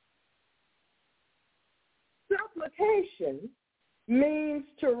 Supplication means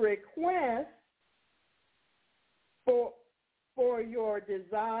to request for your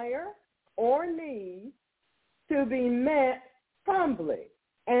desire or need to be met humbly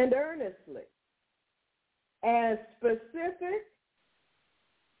and earnestly, as specific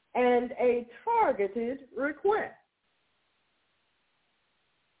and a targeted request.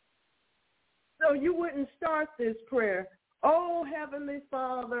 So you wouldn't start this prayer, "Oh, Heavenly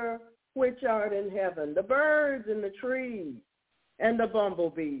Father, which art in heaven," the birds and the trees and the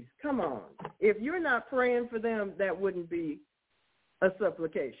bumblebees. Come on. If you're not praying for them, that wouldn't be a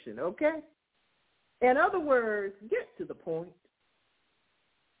supplication, okay? In other words, get to the point.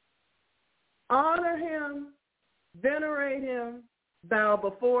 Honor him, venerate him, bow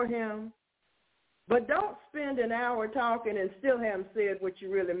before him, but don't spend an hour talking and still haven't said what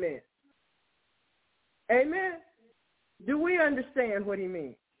you really meant. Amen? Do we understand what he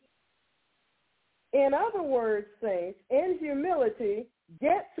means? In other words, saints, in humility,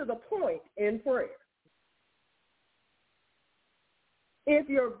 get to the point in prayer. If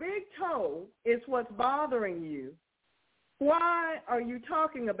your big toe is what's bothering you, why are you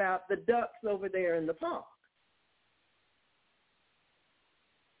talking about the ducks over there in the park?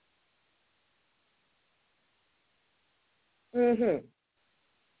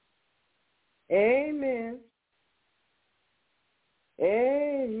 Amen.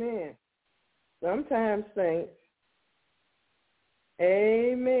 Amen. Sometimes, saints.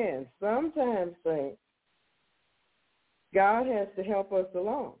 Amen. Sometimes, saints. God has to help us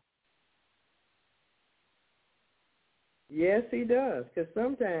along. Yes, he does, because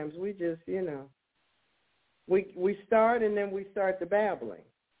sometimes we just, we start and then we start the babbling.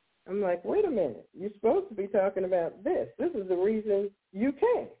 I'm like, wait a minute. You're supposed to be talking about this. This is the reason you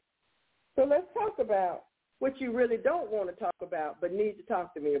came. So let's talk about what you really don't want to talk about but need to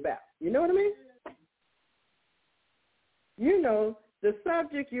talk to me about. You know what I mean? You know, the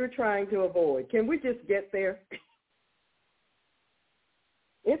subject you're trying to avoid. Can we just get there?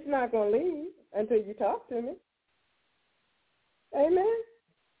 It's not going to leave until you talk to me. Amen?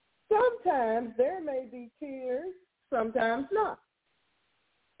 Sometimes there may be tears, sometimes not.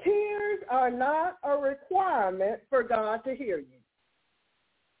 Tears are not a requirement for God to hear you.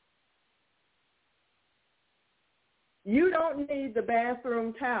 You don't need the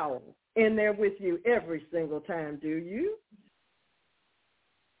bathroom towel in there with you every single time, do you?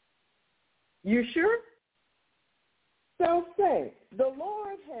 You sure? So say, the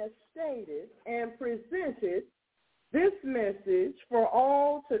Lord has stated and presented this message for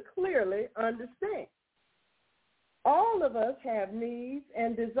all to clearly understand. All of us have needs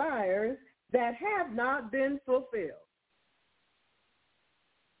and desires that have not been fulfilled.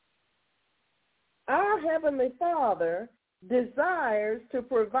 Our Heavenly Father desires to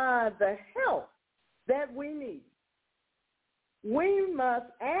provide the help that we need. We must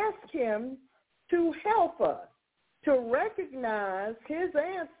ask him to help us to recognize his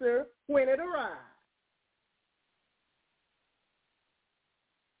answer when it arrives.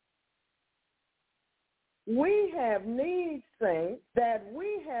 We have needs, saints, that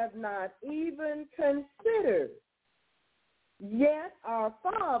we have not even considered. Yet our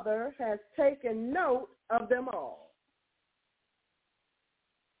Father has taken note of them all.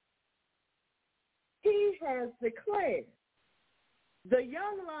 He has declared, the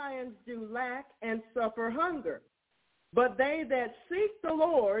young lions do lack and suffer hunger, but they that seek the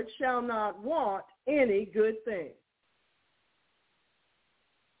Lord shall not want any good thing.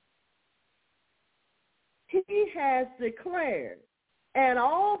 He has declared, and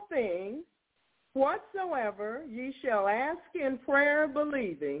all things whatsoever ye shall ask in prayer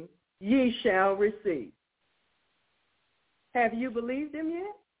believing, ye shall receive. Have you believed him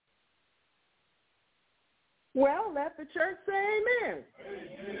yet? Well, let the church say amen.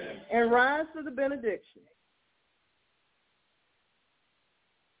 Amen. And rise to the benediction.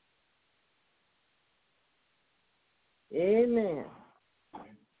 Amen.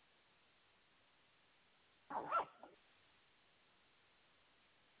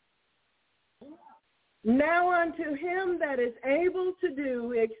 Now unto him that is able to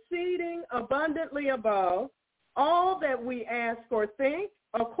do exceeding abundantly above all that we ask or think,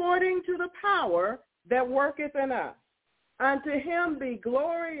 according to the power that worketh in us. Unto him be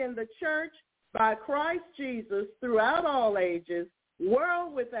glory in the church by Christ Jesus throughout all ages,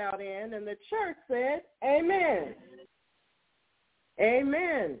 world without end. And the church said, amen.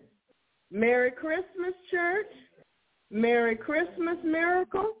 Amen. Merry Christmas, church. Merry Christmas,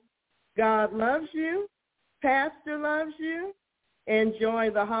 Miracle. God loves you. Pastor loves you. Enjoy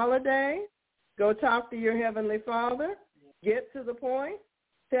the holiday. Go talk to your Heavenly Father. Get to the point.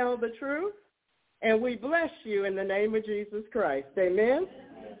 Tell the truth. And we bless you in the name of Jesus Christ. Amen.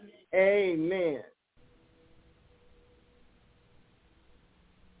 Amen.